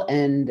powerful.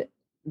 And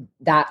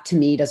that to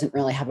me doesn't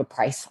really have a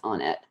price on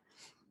it.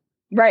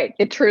 Right.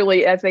 It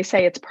truly, as they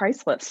say, it's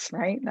priceless,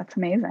 right? That's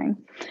amazing.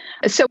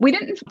 So we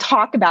didn't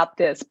talk about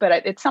this,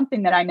 but it's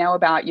something that I know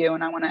about you,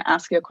 and I want to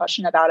ask you a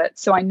question about it.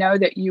 So I know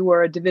that you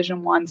were a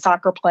Division I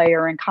soccer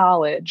player in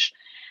college.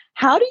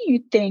 How do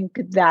you think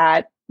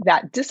that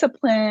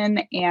discipline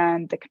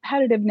and the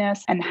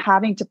competitiveness and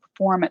having to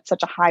perform at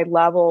such a high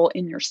level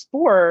in your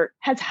sport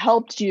has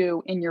helped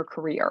you in your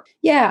career?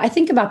 Yeah, I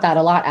think about that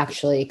a lot,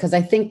 actually, because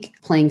I think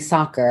playing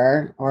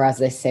soccer, or as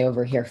they say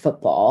over here,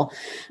 football,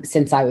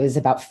 since I was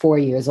about 4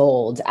 years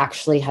old,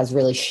 actually has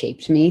really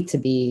shaped me to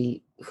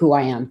be who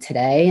I am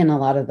today and a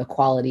lot of the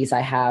qualities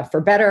I have,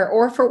 for better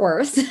or for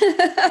worse.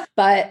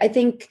 But I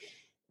think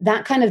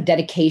that kind of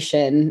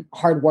dedication,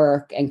 hard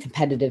work, and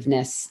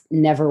competitiveness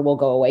never will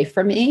go away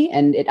from me.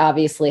 And it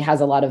obviously has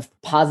a lot of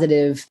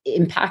positive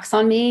impacts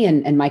on me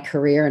and my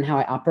career and how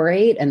I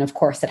operate. And of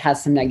course, it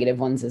has some negative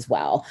ones as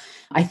well.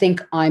 I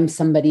think I'm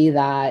somebody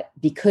that,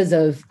 because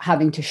of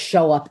having to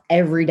show up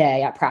every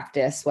day at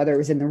practice, whether it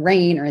was in the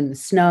rain or in the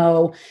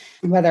snow,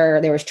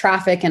 whether there was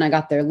traffic and I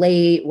got there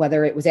late,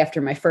 whether it was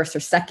after my first or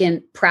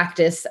second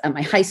practice at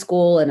my high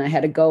school and I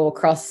had to go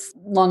across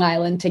Long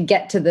Island to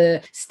get to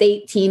the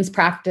state team's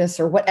practice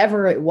or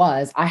whatever it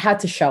was, I had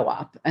to show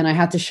up, and I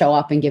had to show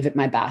up and give it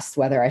my best,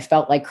 whether I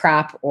felt like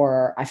crap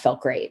or I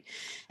felt great.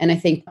 And I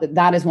think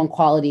that is one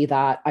quality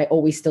that I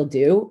always still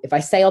do. If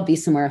I say I'll be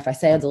somewhere, if I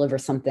say I'll deliver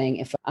something,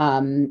 if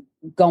I'm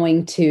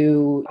going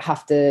to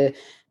have to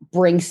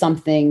bring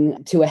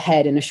something to a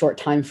head in a short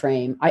time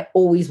frame, I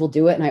always will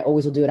do it. And I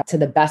always will do it to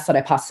the best that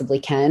I possibly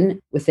can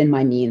within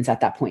my means at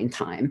that point in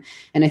time.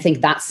 And I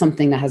think that's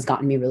something that has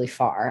gotten me really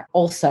far.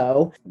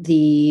 Also,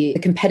 the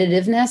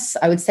competitiveness,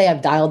 I would say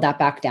I've dialed that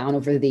back down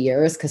over the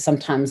years, because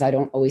sometimes I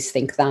don't always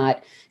think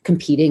that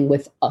competing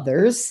with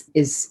others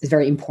is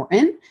very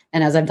important.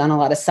 And as I've done a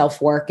lot of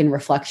self-work and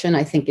reflection,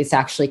 I think it's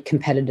actually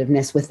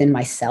competitiveness within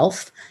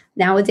myself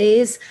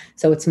nowadays.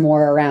 So it's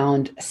more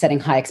around setting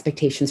high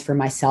expectations for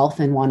myself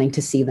and wanting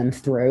to see them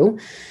through.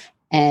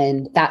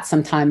 And that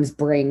sometimes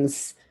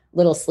brings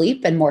little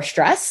sleep and more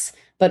stress.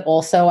 But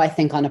also, I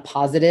think on a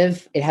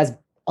positive, it has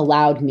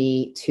allowed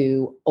me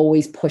to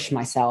always push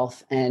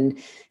myself and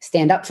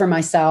stand up for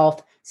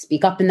myself,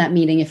 speak up in that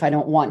meeting if I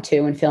don't want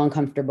to and feel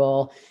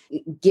uncomfortable,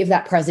 give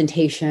that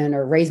presentation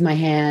or raise my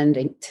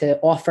hand to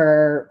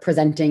offer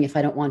presenting if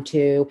I don't want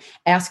to,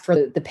 ask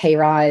for the pay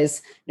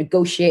rise,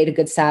 negotiate a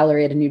good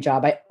salary at a new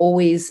job. I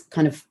always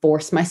kind of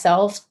force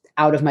myself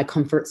out of my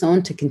comfort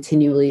zone to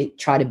continually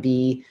try to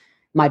be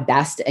my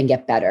best and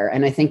get better.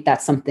 And I think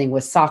that's something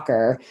with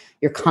soccer,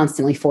 you're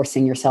constantly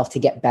forcing yourself to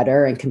get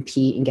better and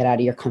compete and get out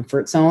of your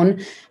comfort zone.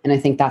 And I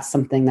think that's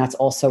something that's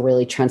also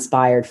really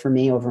transpired for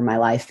me over my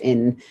life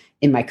in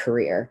my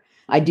career.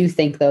 I do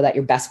think, though, that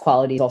your best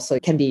qualities also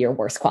can be your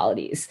worst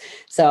qualities.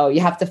 So you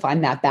have to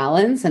find that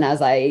balance. And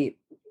as I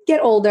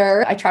get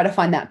older, I try to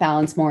find that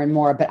balance more and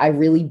more. But I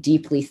really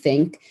deeply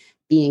think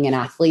being an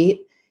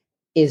athlete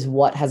is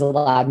what has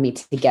allowed me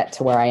to get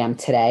to where I am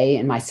today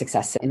and my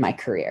success in my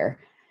career.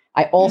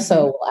 I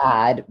also will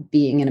add,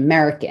 being an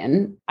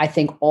American, I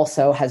think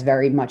also has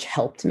very much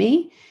helped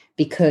me,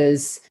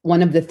 because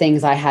one of the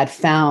things I had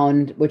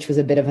found, which was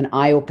a bit of an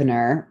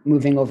eye-opener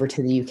moving over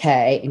to the UK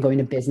and going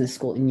to business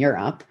school in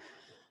Europe,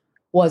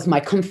 was my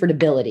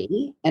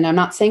comfortability. And I'm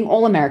not saying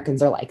all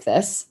Americans are like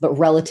this, but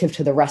relative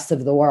to the rest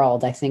of the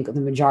world, I think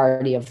the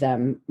majority of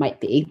them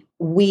might be.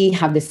 We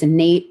have this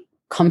innate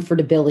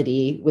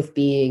comfortability with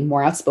being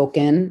more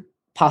outspoken,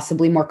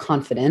 possibly more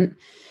confident,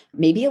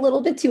 maybe a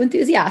little bit too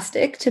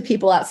enthusiastic to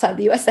people outside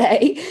the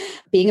USA,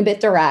 being a bit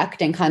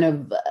direct and kind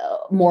of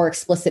more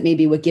explicit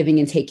maybe with giving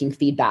and taking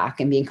feedback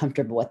and being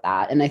comfortable with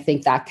that. And I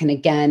think that can,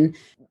 again,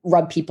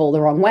 rub people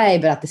the wrong way.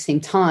 But at the same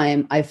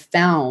time, I've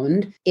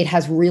found it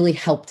has really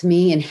helped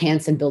me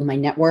enhance and build my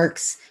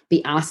networks,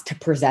 be asked to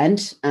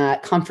present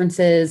at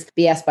conferences,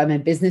 be asked by my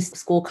business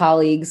school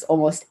colleagues.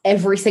 Almost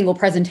every single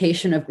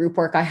presentation of group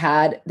work I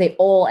had, they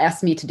all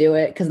asked me to do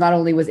it because not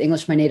only was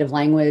English my native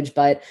language,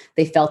 but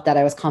they felt that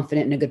I was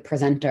confident and a good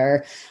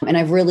presenter. And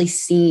I've really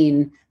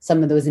seen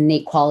some of those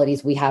innate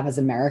qualities we have as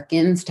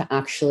Americans to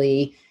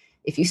actually,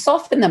 if you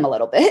soften them a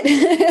little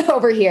bit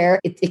over here,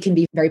 it can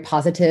be very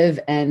positive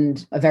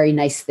and a very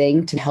nice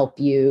thing to help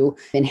you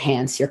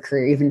enhance your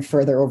career even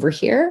further over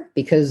here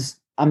because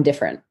I'm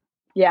different.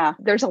 Yeah,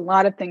 there's a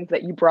lot of things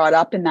that you brought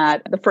up in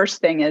that. The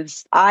first thing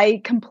is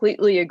I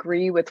completely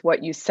agree with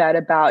what you said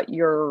about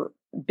your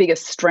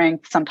biggest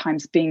strength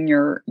sometimes being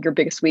your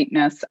biggest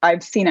weakness.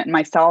 I've seen it in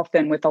myself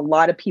and with a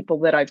lot of people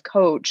that I've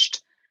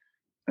coached,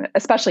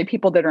 especially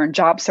people that are in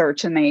job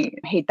search and they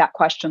hate that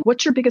question.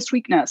 What's your biggest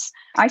weakness?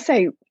 I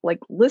say, like,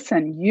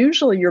 listen,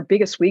 usually your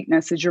biggest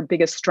weakness is your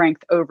biggest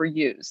strength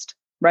overused,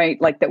 right?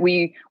 Like that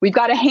we've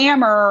got a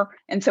hammer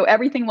and so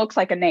everything looks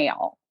like a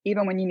nail,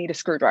 even when you need a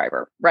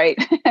screwdriver, right?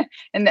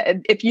 And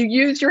if you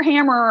use your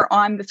hammer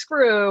on the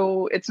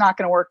screw, it's not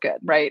going to work good,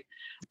 right?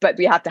 But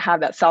we have to have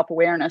that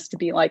self-awareness to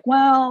be like,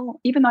 well,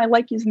 even though I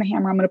like using the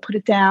hammer, I'm going to put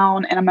it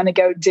down and I'm going to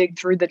go dig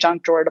through the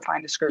junk drawer to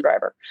find a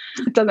screwdriver.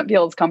 It doesn't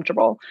feel as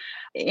comfortable.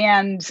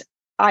 And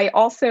I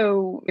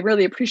also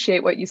really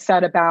appreciate what you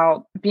said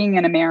about being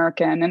an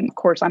American. And of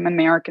course, I'm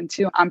American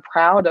too. I'm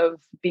proud of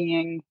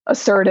being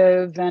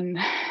assertive and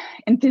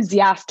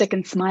enthusiastic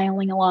and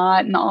smiling a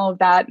lot and all of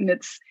that. And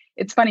it's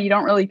funny, you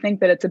don't really think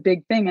that it's a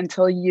big thing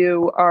until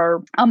you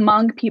are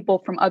among people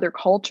from other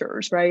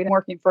cultures, right? And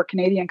working for a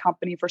Canadian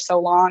company for so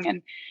long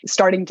and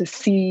starting to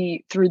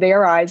see through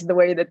their eyes the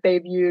way that they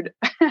viewed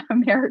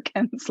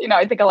Americans.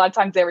 I think a lot of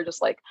times they were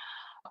just like,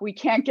 we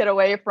can't get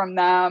away from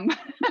them.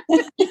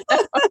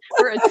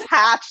 We're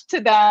attached to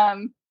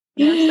them.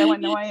 They're so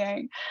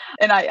annoying.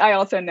 And I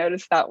also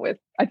noticed that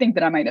I think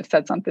that I might have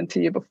said something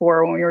to you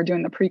before when we were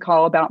doing the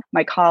pre-call about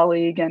my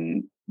colleague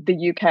in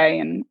the UK.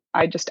 And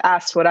I just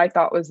asked what I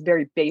thought was a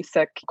very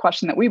basic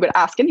question that we would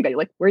ask anybody,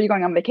 like, where are you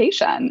going on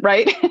vacation?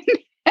 Right.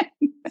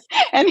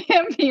 And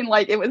him being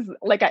like, it was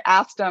like I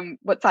asked him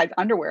what size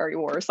underwear he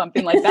wore or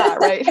something like that,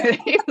 right?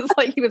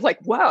 he was like,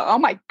 whoa, oh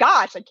my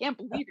gosh, I can't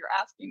believe you're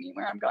asking me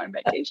where I'm going on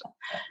vacation.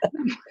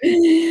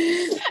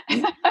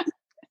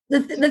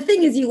 The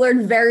thing is, you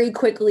learn very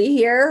quickly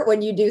here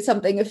when you do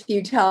something a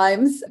few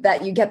times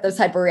that you get those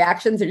type of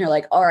reactions and you're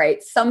like, all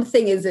right,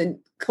 something isn't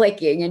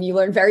clicking, and you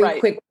learn very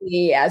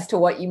quickly as to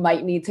what you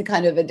might need to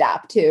kind of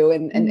adapt to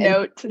and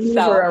note to move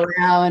self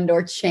around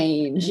or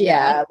change.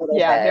 Yeah,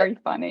 very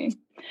funny.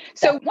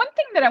 So one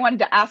thing that I wanted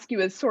to ask you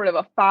is sort of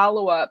a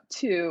follow-up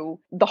to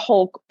the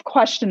whole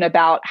question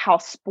about how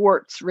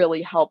sports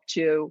really helped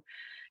you.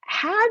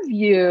 Have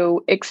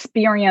you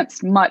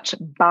experienced much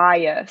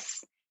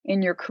bias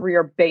in your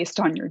career based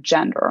on your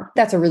gender?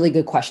 That's a really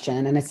good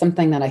question. And it's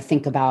something that I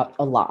think about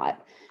a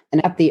lot.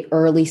 And at the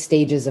early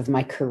stages of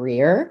my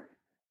career,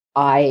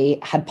 I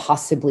had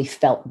possibly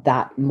felt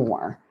that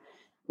more.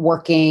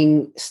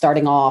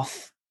 Starting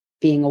off,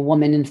 being a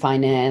woman in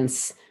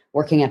finance,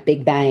 working at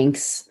big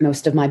banks,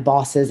 most of my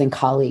bosses and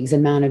colleagues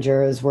and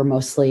managers were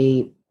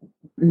mostly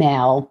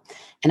male.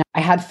 And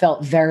I had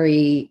felt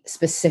very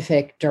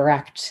specific,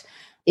 direct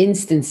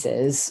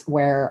instances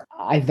where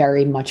I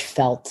very much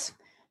felt,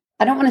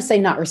 I don't want to say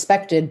not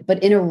respected,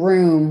 but in a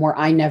room where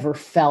I never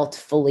felt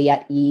fully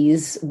at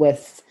ease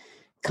with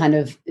kind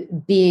of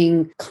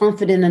being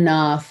confident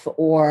enough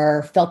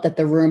or felt that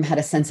the room had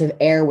a sense of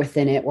air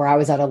within it where I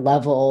was at a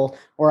level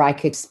where I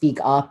could speak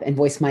up and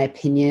voice my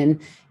opinion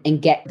and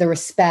get the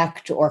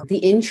respect or the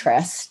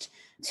interest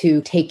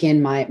to take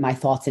in my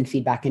thoughts and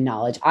feedback and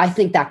knowledge. I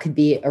think that could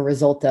be a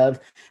result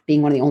of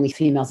being one of the only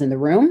females in the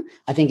room.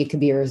 I think it could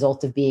be a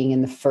result of being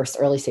in the first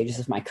early stages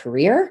of my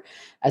career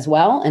as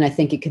well. And I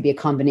think it could be a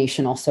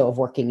combination also of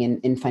working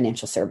in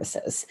financial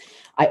services.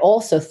 I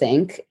also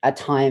think at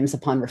times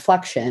upon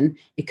reflection,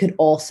 it could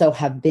also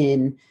have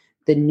been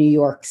the New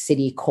York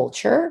City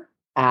culture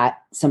at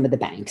some of the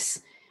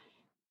banks.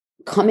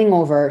 Coming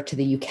over to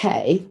the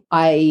UK,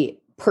 I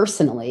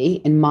personally,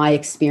 in my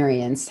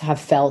experience, have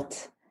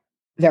felt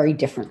very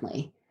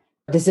differently.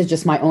 This is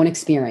just my own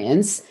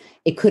experience.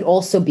 It could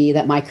also be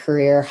that my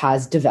career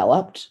has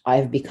developed.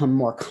 I've become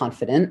more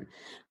confident.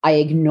 I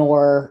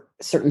ignore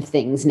certain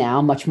things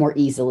now much more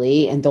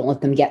easily and don't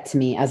let them get to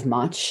me as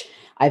much.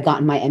 I've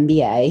gotten my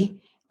MBA.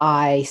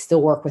 I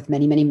still work with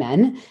many, many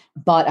men,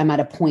 but I'm at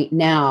a point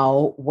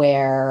now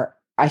where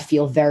I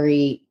feel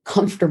very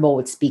comfortable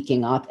with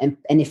speaking up. And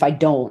if I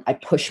don't, I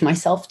push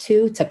myself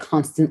to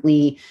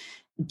constantly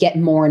get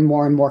more and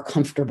more and more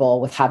comfortable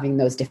with having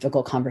those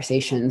difficult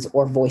conversations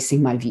or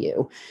voicing my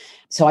view.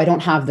 So I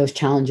don't have those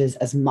challenges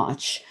as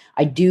much.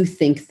 I do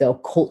think, though,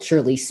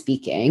 culturally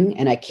speaking,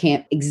 and I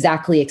can't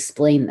exactly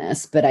explain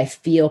this, but I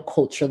feel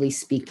culturally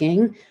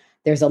speaking,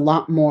 there's a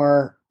lot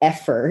more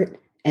effort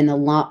and a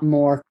lot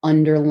more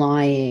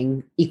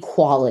underlying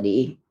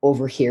equality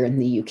over here in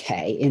the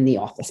UK in the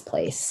office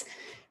place,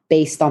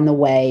 based on the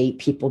way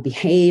people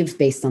behave,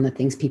 based on the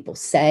things people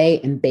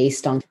say, and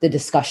based on the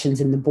discussions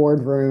in the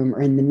boardroom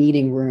or in the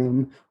meeting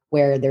room,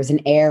 where there's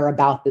an air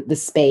about the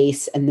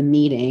space and the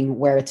meeting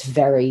where it's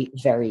very,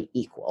 very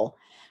equal.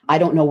 I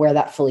don't know where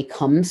that fully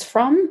comes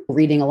from.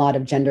 Reading a lot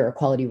of gender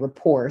equality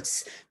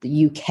reports,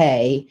 the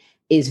UK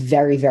is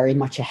very, very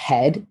much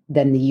ahead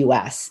than the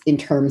US in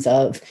terms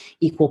of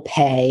equal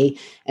pay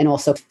and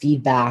also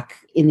feedback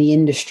in the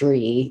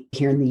industry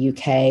here in the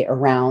UK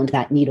around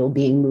that needle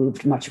being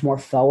moved much more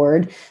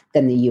forward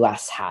than the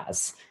US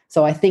has.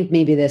 So I think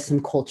maybe there's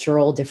some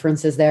cultural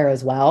differences there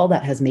as well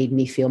that has made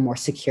me feel more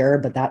secure,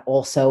 but that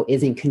also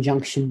is in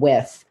conjunction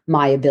with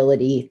my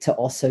ability to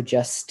also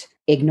just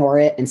ignore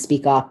it and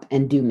speak up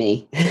and do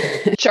me.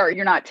 Sure,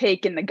 you're not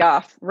taking the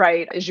guff,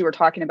 right? As you were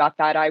talking about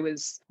that, I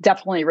was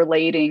definitely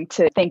relating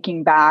to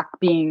thinking back,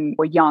 being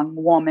a young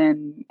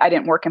woman. I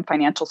didn't work in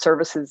financial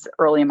services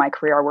early in my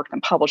career. I worked in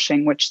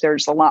publishing, which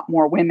there's a lot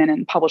more women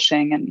in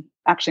publishing. And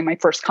actually, my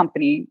first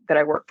company that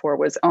I worked for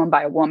was owned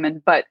by a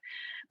woman. But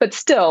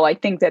still, I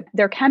think that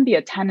there can be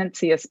a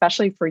tendency,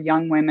 especially for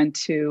young women,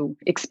 to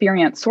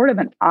experience sort of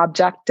an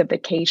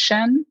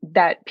objectification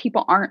that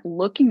people aren't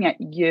looking at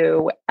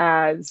you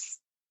as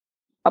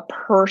a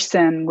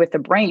person with a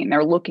brain.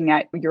 They're looking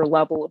at your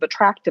level of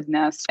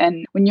attractiveness.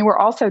 And when you were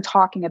also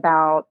talking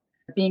about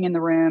being in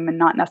the room and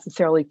not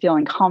necessarily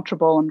feeling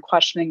comfortable and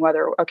questioning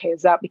whether, okay,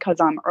 is that because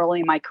I'm early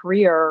in my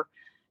career?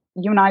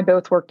 You and I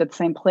both worked at the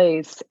same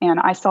place. And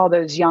I saw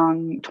those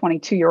young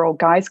 22-year-old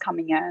guys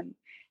coming in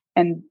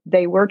and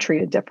they were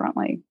treated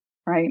differently,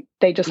 right?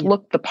 They just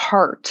looked the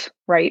part,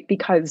 right?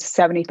 Because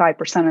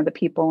 75% of the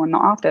people in the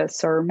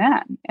office are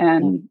men.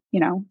 And,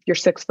 you're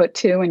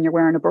 6'2" and you're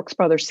wearing a Brooks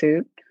Brothers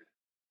suit.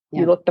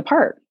 You look the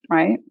part,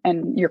 right?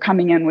 And you're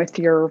coming in with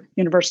your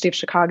University of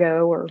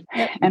Chicago or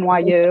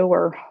NYU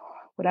or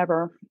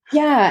whatever.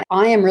 Yeah,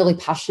 I am really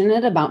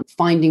passionate about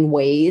finding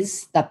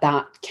ways that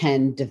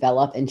can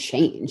develop and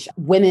change.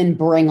 Women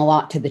bring a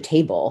lot to the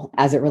table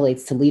as it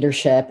relates to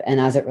leadership and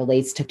as it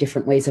relates to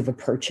different ways of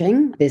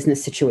approaching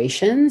business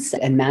situations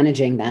and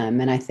managing them.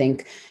 And I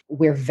think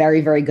we're very,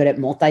 very good at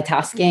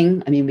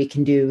multitasking. I mean, we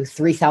can do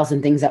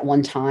 3,000 things at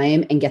one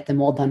time and get them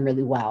all done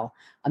really well.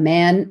 A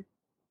man,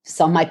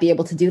 some might be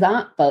able to do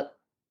that, but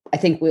I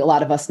think a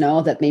lot of us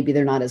know that maybe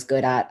they're not as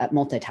good at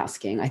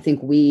multitasking. I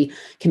think we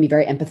can be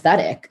very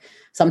empathetic.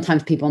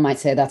 Sometimes people might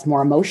say that's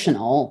more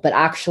emotional, but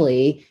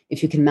actually,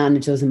 if you can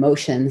manage those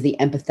emotions, the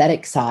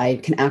empathetic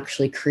side can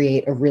actually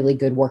create a really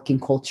good working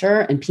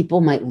culture, and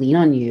people might lean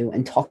on you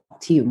and talk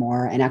to you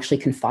more and actually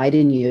confide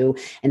in you.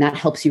 And that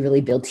helps you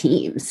really build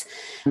teams.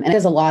 And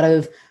there's a lot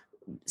of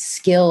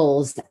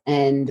skills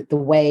and the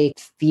way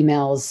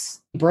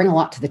females bring a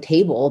lot to the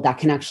table that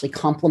can actually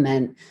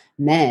complement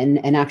men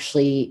and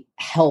actually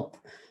help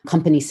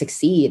companies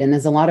succeed. And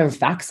there's a lot of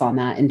facts on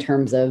that in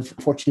terms of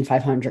Fortune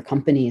 500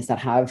 companies that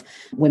have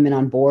women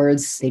on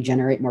boards. They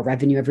generate more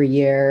revenue every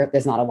year.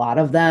 There's not a lot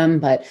of them,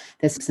 but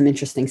there's some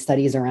interesting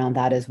studies around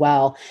that as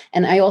well.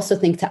 And I also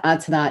think, to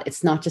add to that,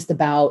 it's not just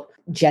about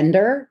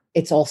gender,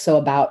 it's also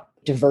about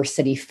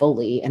diversity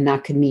fully. And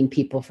that could mean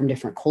people from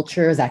different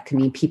cultures. That could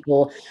mean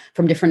people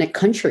from different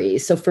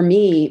countries. So for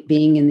me,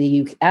 being in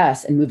the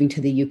US and moving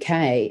to the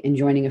UK and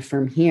joining a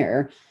firm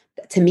here,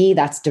 to me,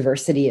 that's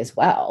diversity as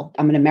well.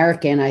 I'm an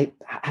American. I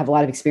have a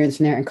lot of experience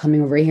from there, and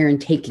coming over here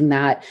and taking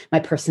that, my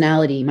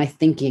personality, my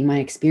thinking, my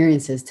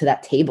experiences to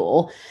that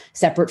table,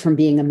 separate from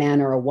being a man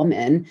or a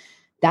woman,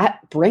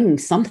 that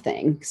brings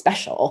something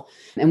special.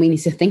 And we need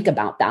to think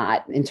about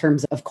that in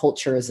terms of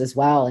cultures as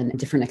well and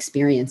different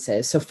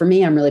experiences. So for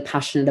me, I'm really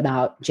passionate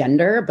about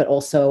gender, but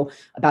also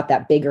about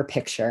that bigger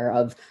picture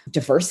of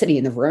diversity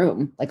in the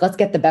room. Like, let's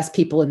get the best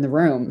people in the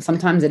room.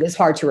 Sometimes it is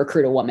hard to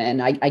recruit a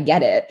woman. I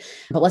get it,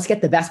 but let's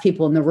get the best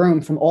people in the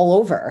room from all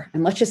over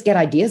and let's just get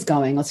ideas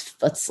going.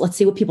 Let's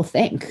see what people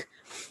think.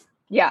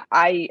 Yeah,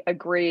 I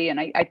agree. And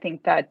I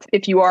think that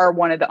if you are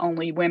one of the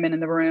only women in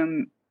the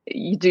room,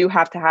 you do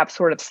have to have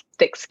sort of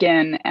thick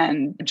skin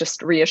and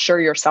just reassure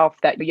yourself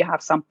that you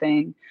have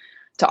something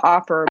to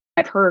offer.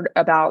 I've heard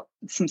about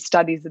some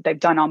studies that they've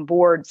done on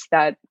boards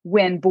that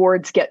when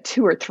boards get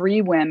 2 or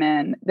 3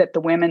 women, that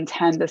the women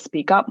tend to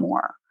speak up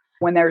more.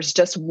 When there's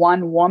just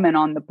one woman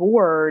on the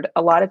board,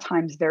 a lot of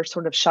times they're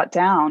sort of shut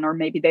down, or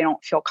maybe they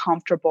don't feel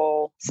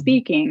comfortable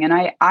speaking.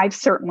 And I've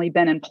certainly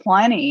been in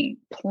plenty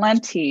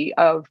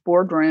of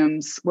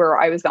boardrooms where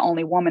I was the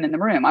only woman in the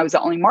room. I was the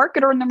only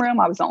marketer in the room.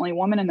 I was the only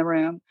woman in the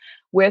room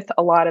with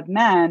a lot of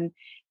men,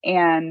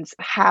 and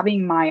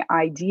having my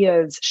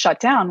ideas shut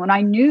down when I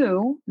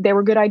knew they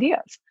were good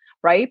ideas.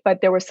 Right. But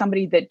there was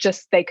somebody that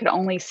just, they could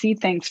only see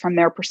things from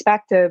their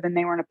perspective, and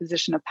they were in a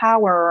position of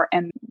power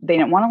and they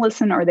didn't want to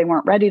listen, or they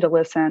weren't ready to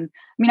listen.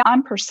 I mean,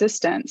 I'm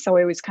persistent. So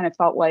I always kind of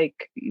felt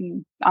like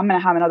I'm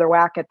going to have another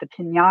whack at the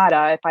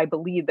piñata if I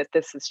believe that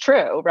this is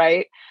true.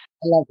 Right.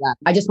 I love that.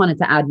 I just wanted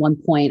to add one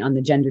point on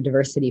the gender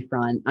diversity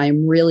front.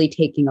 I'm really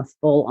taking a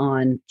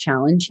full-on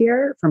challenge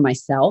here for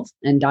myself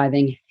and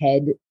diving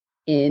head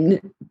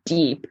in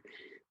deep,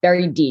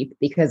 very deep,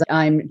 because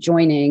I'm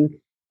joining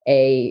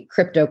a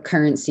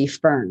cryptocurrency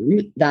firm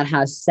that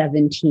has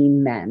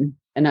 17 men,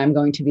 and I'm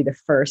going to be the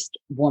first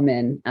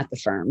woman at the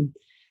firm.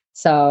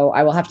 So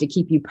I will have to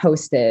keep you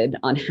posted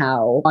on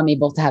how I'm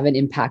able to have an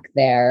impact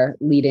there,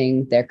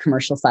 leading their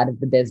commercial side of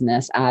the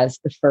business as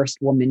the first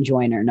woman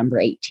joiner, number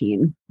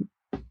 18.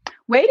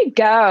 Way to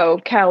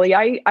go, Kelly.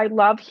 I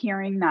love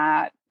hearing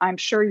that. I'm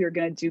sure you're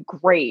going to do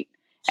great.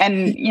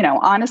 And,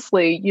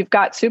 honestly, you've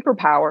got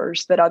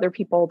superpowers that other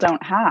people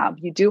don't have.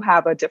 You do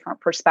have a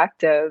different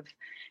perspective.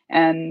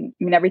 And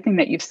I mean, everything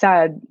that you've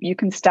said, you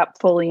can step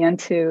fully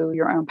into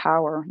your own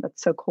power.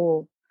 That's so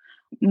cool.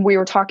 We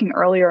were talking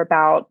earlier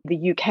about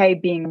the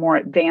UK being more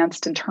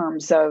advanced in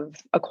terms of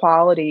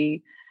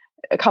equality.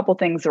 A couple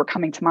things were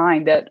coming to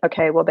mind that,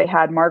 okay, well, they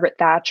had Margaret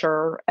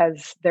Thatcher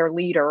as their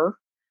leader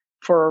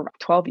for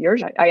 12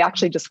 years. I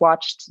actually just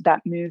watched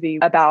that movie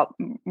about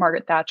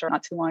Margaret Thatcher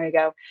not too long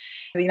ago.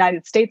 The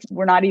United States,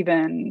 we're not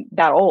even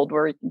that old.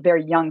 We're a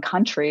very young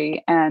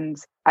country. And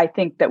I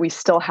think that we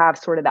still have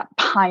sort of that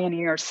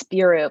pioneer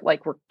spirit,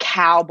 like we're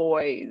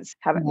cowboys,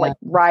 like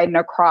riding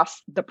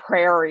across the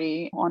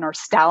prairie on our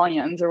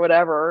stallions or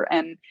whatever.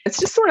 And it's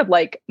just sort of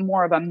like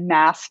more of a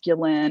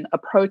masculine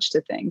approach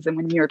to things. And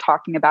when you're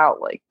talking about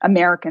like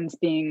Americans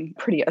being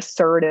pretty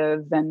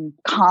assertive and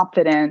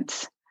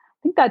confident,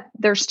 I think that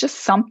there's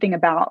just something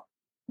about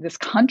this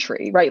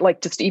country, right?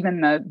 Like just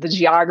even the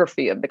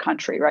geography of the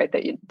country, right?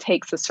 That it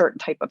takes a certain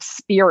type of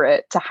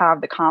spirit to have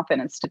the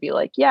confidence to be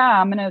like,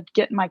 yeah, I'm going to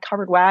get in my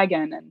covered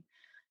wagon and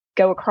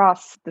go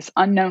across this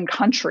unknown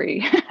country.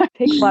 It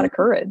takes a lot of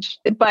courage.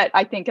 But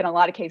I think in a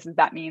lot of cases,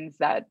 that means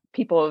that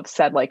people have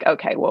said like,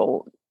 okay,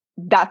 well,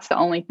 that's the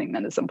only thing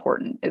that is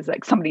important is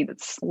like somebody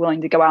that's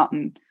willing to go out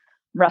and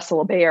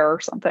wrestle a bear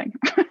or something,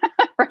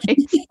 right?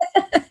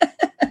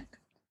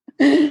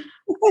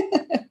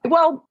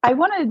 Well, I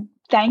want to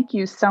thank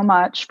you so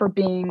much for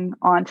being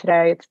on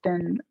today. It's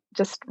been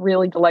just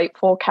really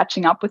delightful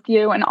catching up with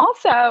you and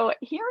also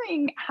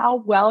hearing how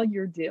well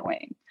you're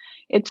doing.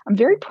 I'm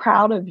very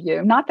proud of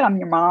you. Not that I'm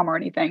your mom or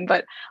anything,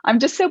 but I'm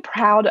just so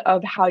proud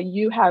of how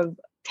you have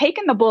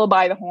taken the bull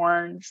by the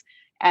horns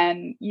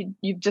and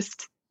you've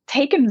just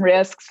taken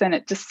risks, and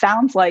it just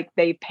sounds like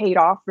they paid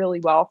off really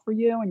well for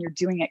you and you're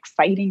doing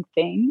exciting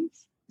things.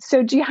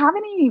 So do you have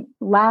any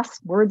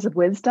last words of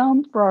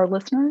wisdom for our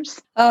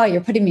listeners? Oh, you're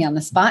putting me on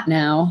the spot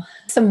now.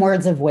 Some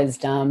words of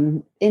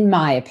wisdom, in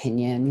my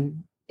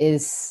opinion,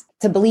 is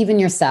to believe in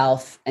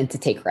yourself and to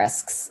take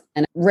risks.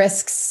 And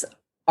risks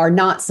are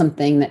not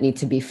something that need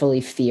to be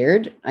fully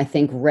feared. I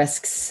think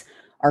risks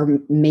are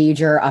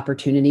major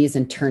opportunities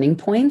and turning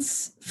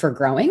points for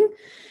growing.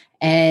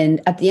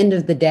 And at the end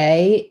of the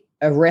day,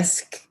 a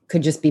risk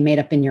could just be made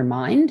up in your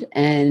mind,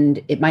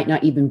 and it might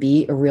not even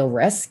be a real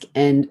risk.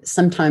 And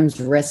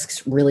sometimes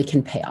risks really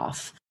can pay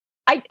off.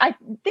 I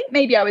think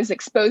maybe I was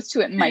exposed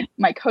to it in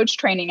my coach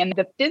training, and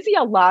the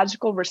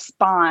physiological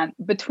response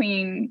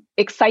between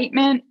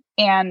excitement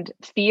and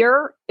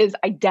fear is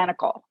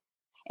identical.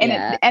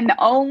 And and the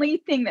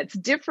only thing that's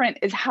different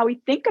is how we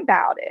think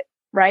about it,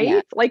 right?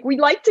 Yeah. Like we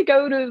like to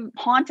go to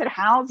haunted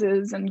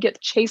houses and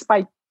get chased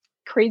by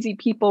crazy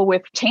people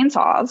with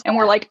chainsaws. And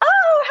we're like,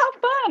 oh, how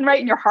fun, right?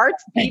 And your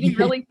heart's beating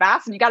really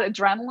fast and you got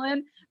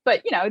adrenaline.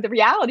 But, the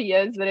reality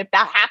is that if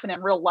that happened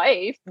in real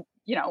life,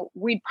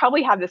 we'd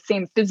probably have the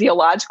same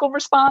physiological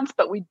response,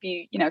 but we'd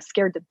be,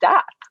 scared to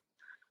death,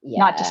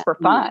 not just for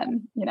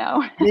fun,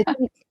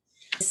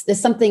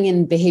 There's something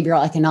in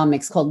behavioral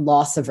economics called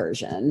loss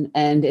aversion.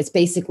 And it's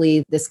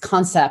basically this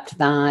concept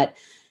that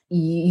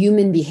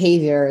human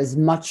behavior is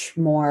much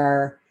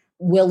more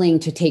willing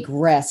to take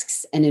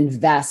risks and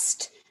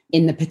invest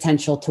in the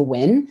potential to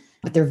win,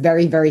 but they're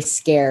very, very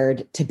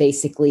scared to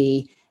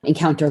basically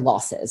encounter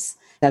losses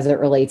as it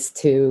relates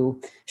to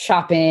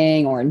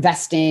shopping or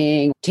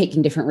investing,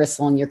 taking different risks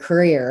on your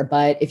career.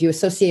 But if you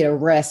associate a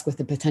risk with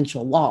a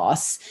potential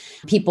loss,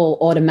 people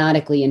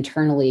automatically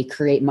internally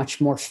create much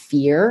more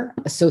fear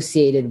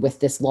associated with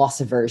this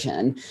loss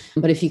aversion.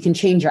 But if you can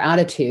change your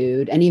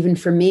attitude, and even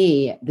for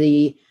me,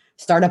 the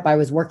startup I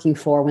was working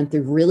for went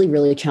through really,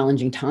 really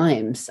challenging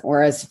times,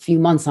 whereas a few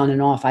months on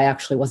and off, I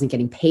actually wasn't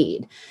getting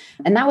paid.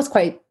 And that was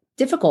quite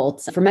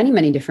difficult for many,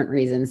 many different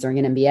reasons during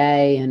an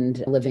MBA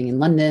and living in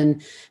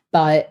London.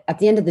 But at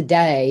the end of the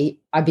day,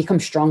 I've become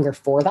stronger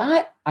for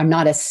that. I'm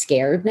not as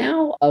scared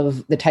now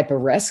of the type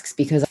of risks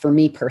because for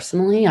me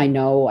personally, I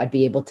know I'd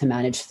be able to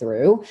manage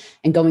through.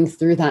 And going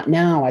through that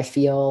now, I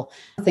feel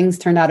things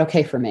turned out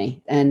okay for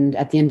me. And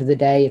at the end of the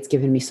day, it's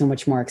given me so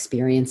much more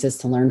experiences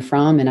to learn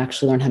from and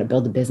actually learn how to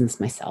build a business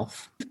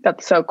myself.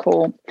 That's so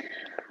cool.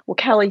 Well,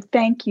 Kelly,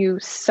 thank you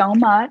so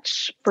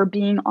much for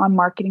being on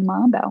Marketing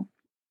Mambo.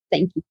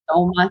 Thank you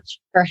so much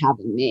for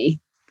having me.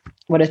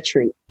 What a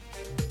treat.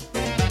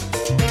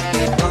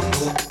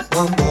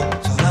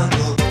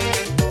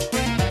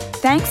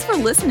 Thanks for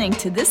listening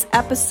to this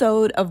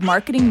episode of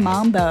Marketing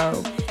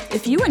Mambo.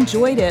 If you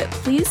enjoyed it,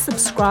 please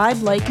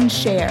subscribe, like, and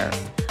share.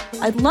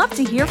 I'd love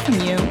to hear from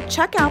you.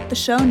 Check out the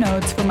show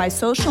notes for my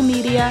social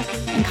media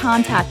and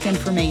contact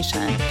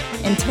information.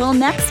 Until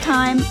next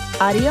time,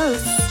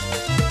 adios.